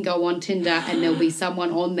knows he can go on Tinder and there'll be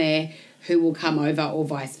someone on there who will come over, or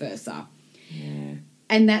vice versa. Yeah.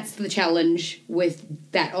 And that's the challenge with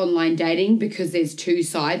that online dating, because there's two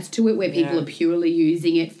sides to it, where people are purely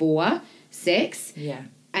using it for sex. Yeah.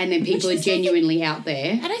 And then people are genuinely out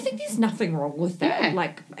there. And I think there's nothing wrong with that. Yeah.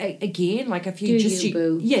 Like, again, like if you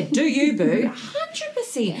boo. Yeah, do you, boo.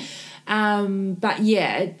 100%. Yeah. But,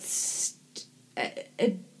 it's...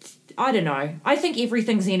 I don't know. I think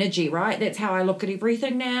everything's energy, right? That's how I look at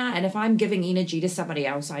everything now. And if I'm giving energy to somebody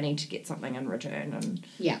else, I need to get something in return. And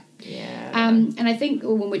yeah. And I think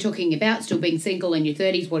when we're talking about still being single in your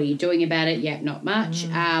 30s, what are you doing about it? Yeah, not much.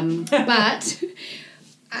 But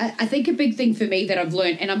I think a big thing for me that I've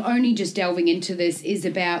learned, and I'm only just delving into this, is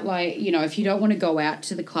about, like, you know, if you don't want to go out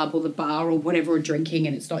to the club or the bar or whatever or drinking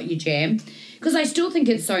and it's not your jam, because I still think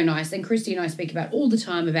it's so nice, and Christy and I speak about all the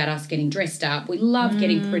time about us getting dressed up. We love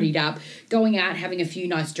getting prettied up, going out, having a few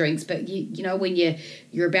nice drinks, but you know, when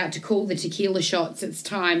you're about to call the tequila shots, it's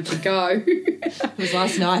time to go. It was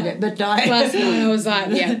last night at midnight. Last night I was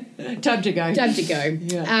like, yeah. Time to go. Time to go.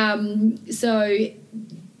 Yeah. So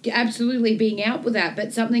absolutely being out with that,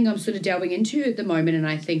 but something I'm sort of delving into at the moment and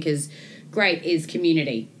I think is great is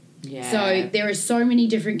community. Yeah. So there are so many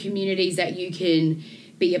different communities that you can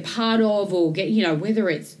be a part of or get, you know, whether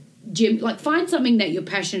it's gym, like find something that you're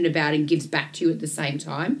passionate about and gives back to you at the same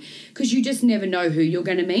time, because you just never know who you're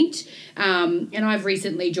going to meet. And I've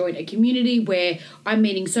recently joined a community where I'm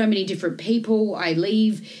meeting so many different people. I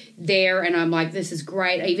leave there and I'm like, this is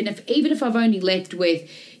great. Even if I've only left with,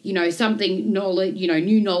 you know, something knowledge, you know,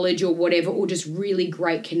 new knowledge or whatever, or just really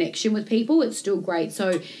great connection with people, it's still great.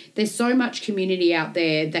 So there's so much community out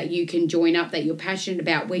there that you can join up that you're passionate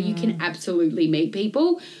about, where you can absolutely meet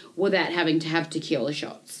people without having to have tequila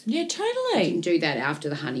shots. Yeah, totally. You can do that after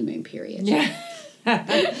the honeymoon period. Yeah.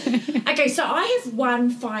 Okay, so I have one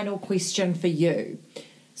final question for you.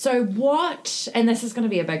 So what, and this is going to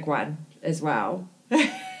be a big one as well.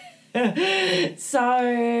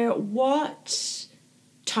 So what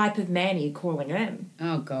type of man are you calling in?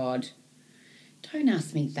 Oh, God. Don't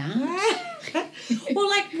ask me that. Well,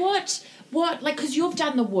 like what, like, because you've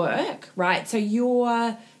done the work, right? So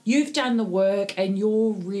you've done the work and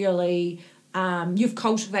you're really, you've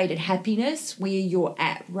cultivated happiness where you're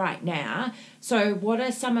at right now. So what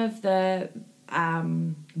are some of the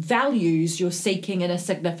values you're seeking in a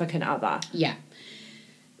significant other? Yeah.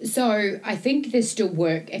 So I think there's still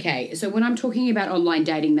work. Okay, so when I'm talking about online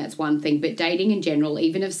dating, that's one thing. But dating in general,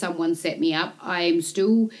 even if someone set me up, I'm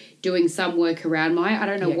still doing some work around I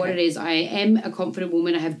don't know what it is. I am a confident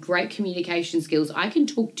woman. I have great communication skills. I can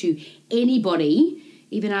talk to anybody,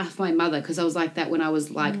 even ask my mother, because I was like that when I was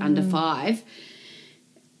like under 5.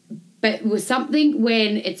 But with something,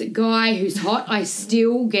 when it's a guy who's hot, I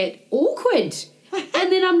still get awkward.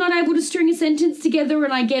 And then I'm not able to string a sentence together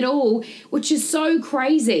and I get all, which is so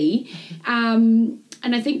crazy. And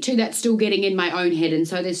I think, too, that's still getting in my own head. And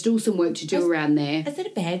so there's still some work to do around there. Is it a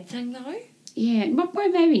bad thing, though? Yeah, well,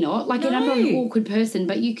 maybe not. Like, and I'm not an awkward person,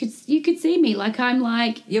 but you could see me. Like, I'm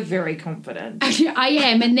like... You're very confident. I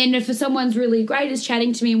am. And then if someone's really great is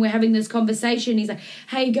chatting to me and we're having this conversation, he's like,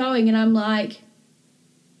 how you going? And I'm like,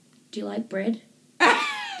 do you like bread?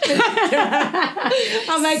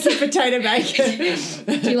 I'll make you potato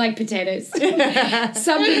bacon. Do you like potatoes?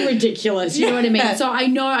 Something ridiculous, you know what I mean? So I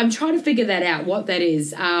know, I'm trying to figure that out, what that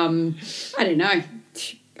is. I don't know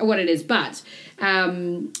what it is, but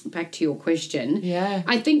back to your question. Yeah.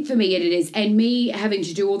 I think for me it is, and me having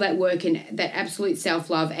to do all that work and that absolute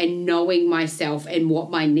self-love and knowing myself and what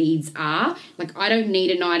my needs are. Like, I don't need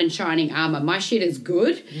a knight in shining armor. My shit is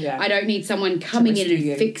good. Yeah. I don't need someone coming in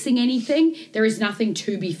and fixing anything. There is nothing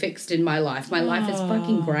to be fixed in my life. My life is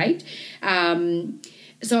fucking great.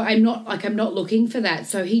 So I'm not looking for that.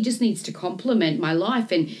 So he just needs to complement my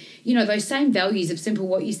life. And, you know, those same values of simple,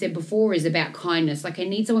 what you said before is about kindness. Like, I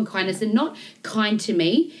need someone kindness and not kind to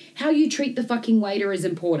me. How you treat the fucking waiter is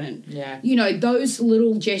important. Yeah. You know, those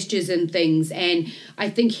little gestures and things. And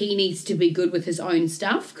I think he needs to be good with his own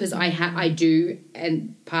stuff, because I do,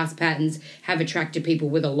 and past patterns have attracted people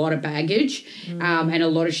with a lot of baggage and a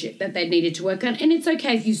lot of shit that they needed to work on. And it's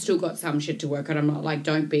okay if you still got some shit to work on. I'm not like,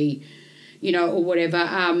 don't be... you know, or whatever.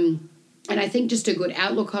 And I think just a good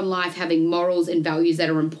outlook on life, having morals and values that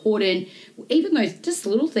are important, even those just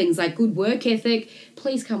little things like good work ethic,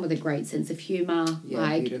 please come with a great sense of humour. Yeah,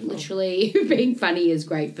 like, beautiful. literally, being funny is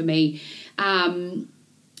great for me. And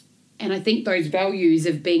I think those values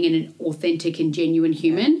of being an authentic and genuine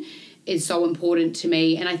human is so important to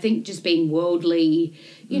me. And I think just being worldly,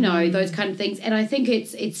 you know, those kind of things. And I think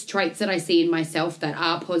it's traits that I see in myself that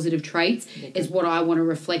are positive traits is what I want to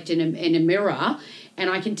reflect in a mirror. And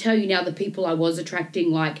I can tell you now, the people I was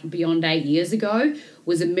attracting like beyond 8 years ago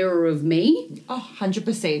was a mirror of me. Oh,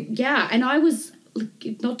 100%. Yeah. And I was,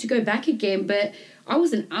 not to go back again, but I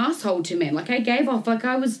was an asshole to men. Like, I gave off, like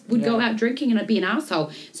I would go out drinking and I'd be an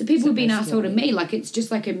asshole. So people would be an asshole to me. Like, it's just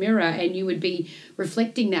like a mirror and you would be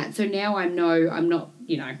reflecting that. So now I'm not,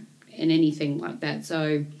 you know, in anything like that.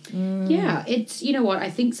 So yeah, it's, you know what, I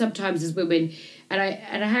think sometimes as women, and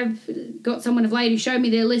I have got someone of late who showed me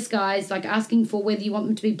their list, guys, like asking for whether you want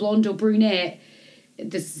them to be blonde or brunette.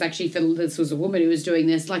 this was a woman who was doing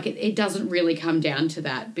this, like it doesn't really come down to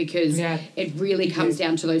that, because it really comes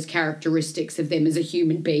down to those characteristics of them as a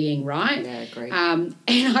human being, right? Yeah, agree. And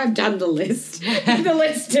I've done the list. The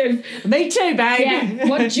list of... Me too, babe. Yeah,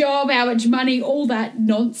 what job, how much money, all that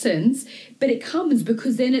nonsense. But it comes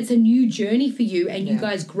because then it's a new journey for you, and you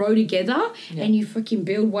guys grow together and you freaking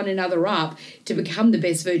build one another up to become the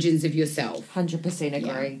best versions of yourself. 100% agree.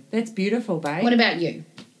 Yeah. That's beautiful, babe. What about you?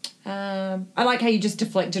 I like how you just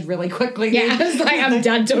deflected really quickly. Yeah, I was like, I'm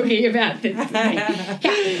done talking about this.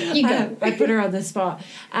 Yeah, you go. I put her on the spot.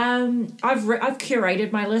 I've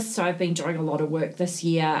curated my list, so I've been doing a lot of work this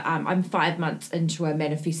year. I'm 5 months into a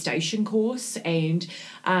manifestation course and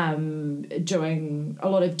doing a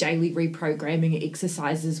lot of daily reprogramming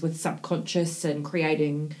exercises with subconscious and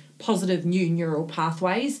creating positive new neural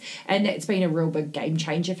pathways, and that's been a real big game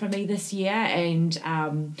changer for me this year. And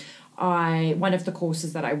one of the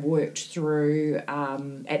courses that I worked through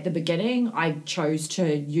at the beginning, I chose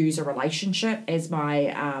to use a relationship as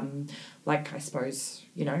my, I suppose,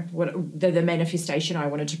 what the manifestation I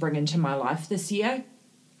wanted to bring into my life this year.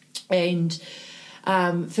 And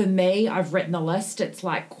for me, I've written a list. It's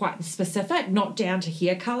like quite specific, not down to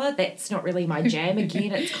hair colour. That's not really my jam.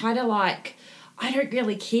 Again, it's kind of like, I don't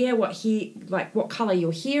really care what colour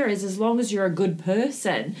your hair is, as long as you're a good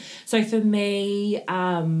person. So for me,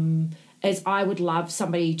 as I would love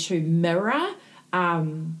somebody to mirror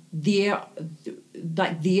they're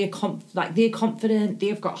confident,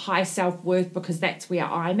 they've got high self-worth, because that's where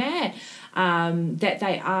I'm at, that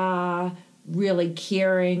they are really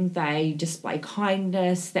caring, they display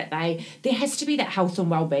kindness, that there has to be that health and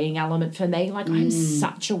well-being element for me. I'm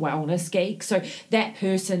such a wellness geek, so that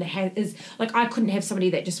person is I couldn't have somebody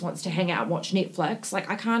that just wants to hang out and watch Netflix.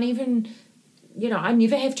 I can't even, I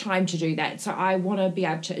never have time to do that, so I want to be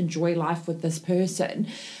able to enjoy life with this person.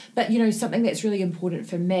 But something that's really important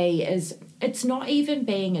for me is it's not even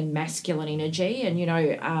being in masculine energy, and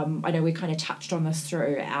I know we kind of touched on this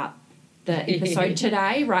throughout the episode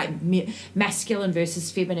today, right? Masculine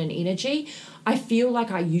versus feminine energy. I feel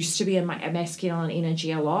like I used to be in my masculine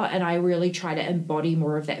energy a lot, and I really try to embody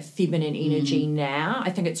more of that feminine energy now.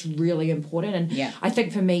 I think it's really important, and I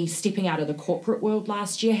think for me, stepping out of the corporate world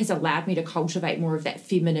last year has allowed me to cultivate more of that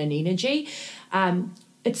feminine energy.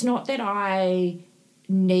 It's not that I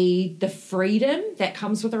need the freedom that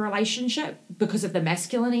comes with a relationship because of the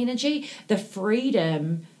masculine energy. The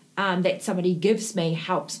freedom that somebody gives me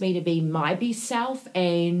helps me to be my best self,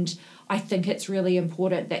 and I think it's really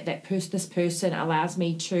important that this person allows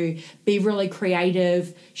me to be really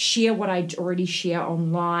creative, share what I already share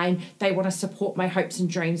online. They want to support my hopes and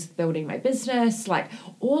dreams of building my business,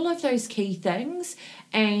 all of those key things,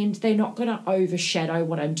 and they're not going to overshadow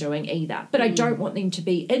what I'm doing either. But I don't want them to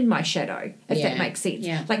be in my shadow, if that makes sense.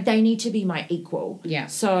 Yeah. They need to be my equal. Yeah.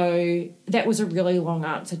 So that was a really long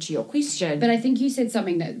answer to your question. But I think you said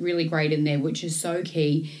something that really great in there, which is so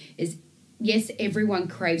key, is yes, everyone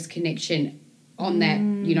craves connection on that,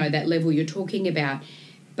 that level you're talking about.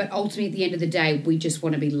 But ultimately, at the end of the day, we just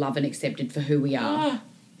want to be loved and accepted for who we are. Oh,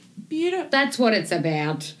 beautiful. That's what it's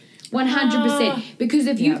about. 100%. Because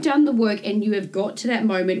if you've done the work and you have got to that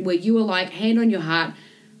moment where you are like, hand on your heart,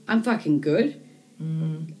 I'm fucking good.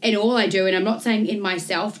 And all I do, and I'm not saying in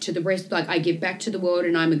myself to the rest, I give back to the world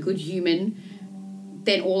and I'm a good human,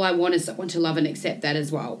 then all I want is someone to love and accept that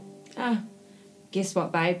as well. Guess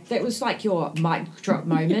what, babe? That was your mic drop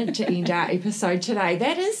moment to end our episode today.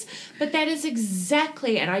 That is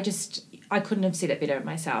exactly, and I couldn't have said it better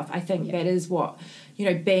myself. I think that is what,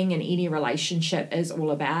 being in any relationship is all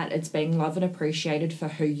about. It's being loved and appreciated for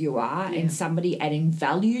who you are and somebody adding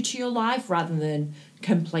value to your life rather than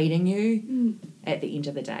completing you at the end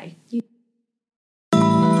of the day.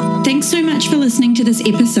 Thanks so much for listening to this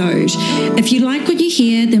episode. If you like what you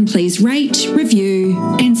hear, then please rate, review,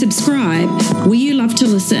 and subscribe where you love to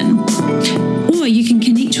listen. Or you can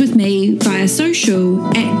connect with me via social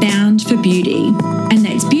at Bound for Beauty. And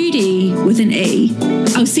that's beauty with an E.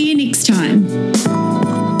 I'll see you next time.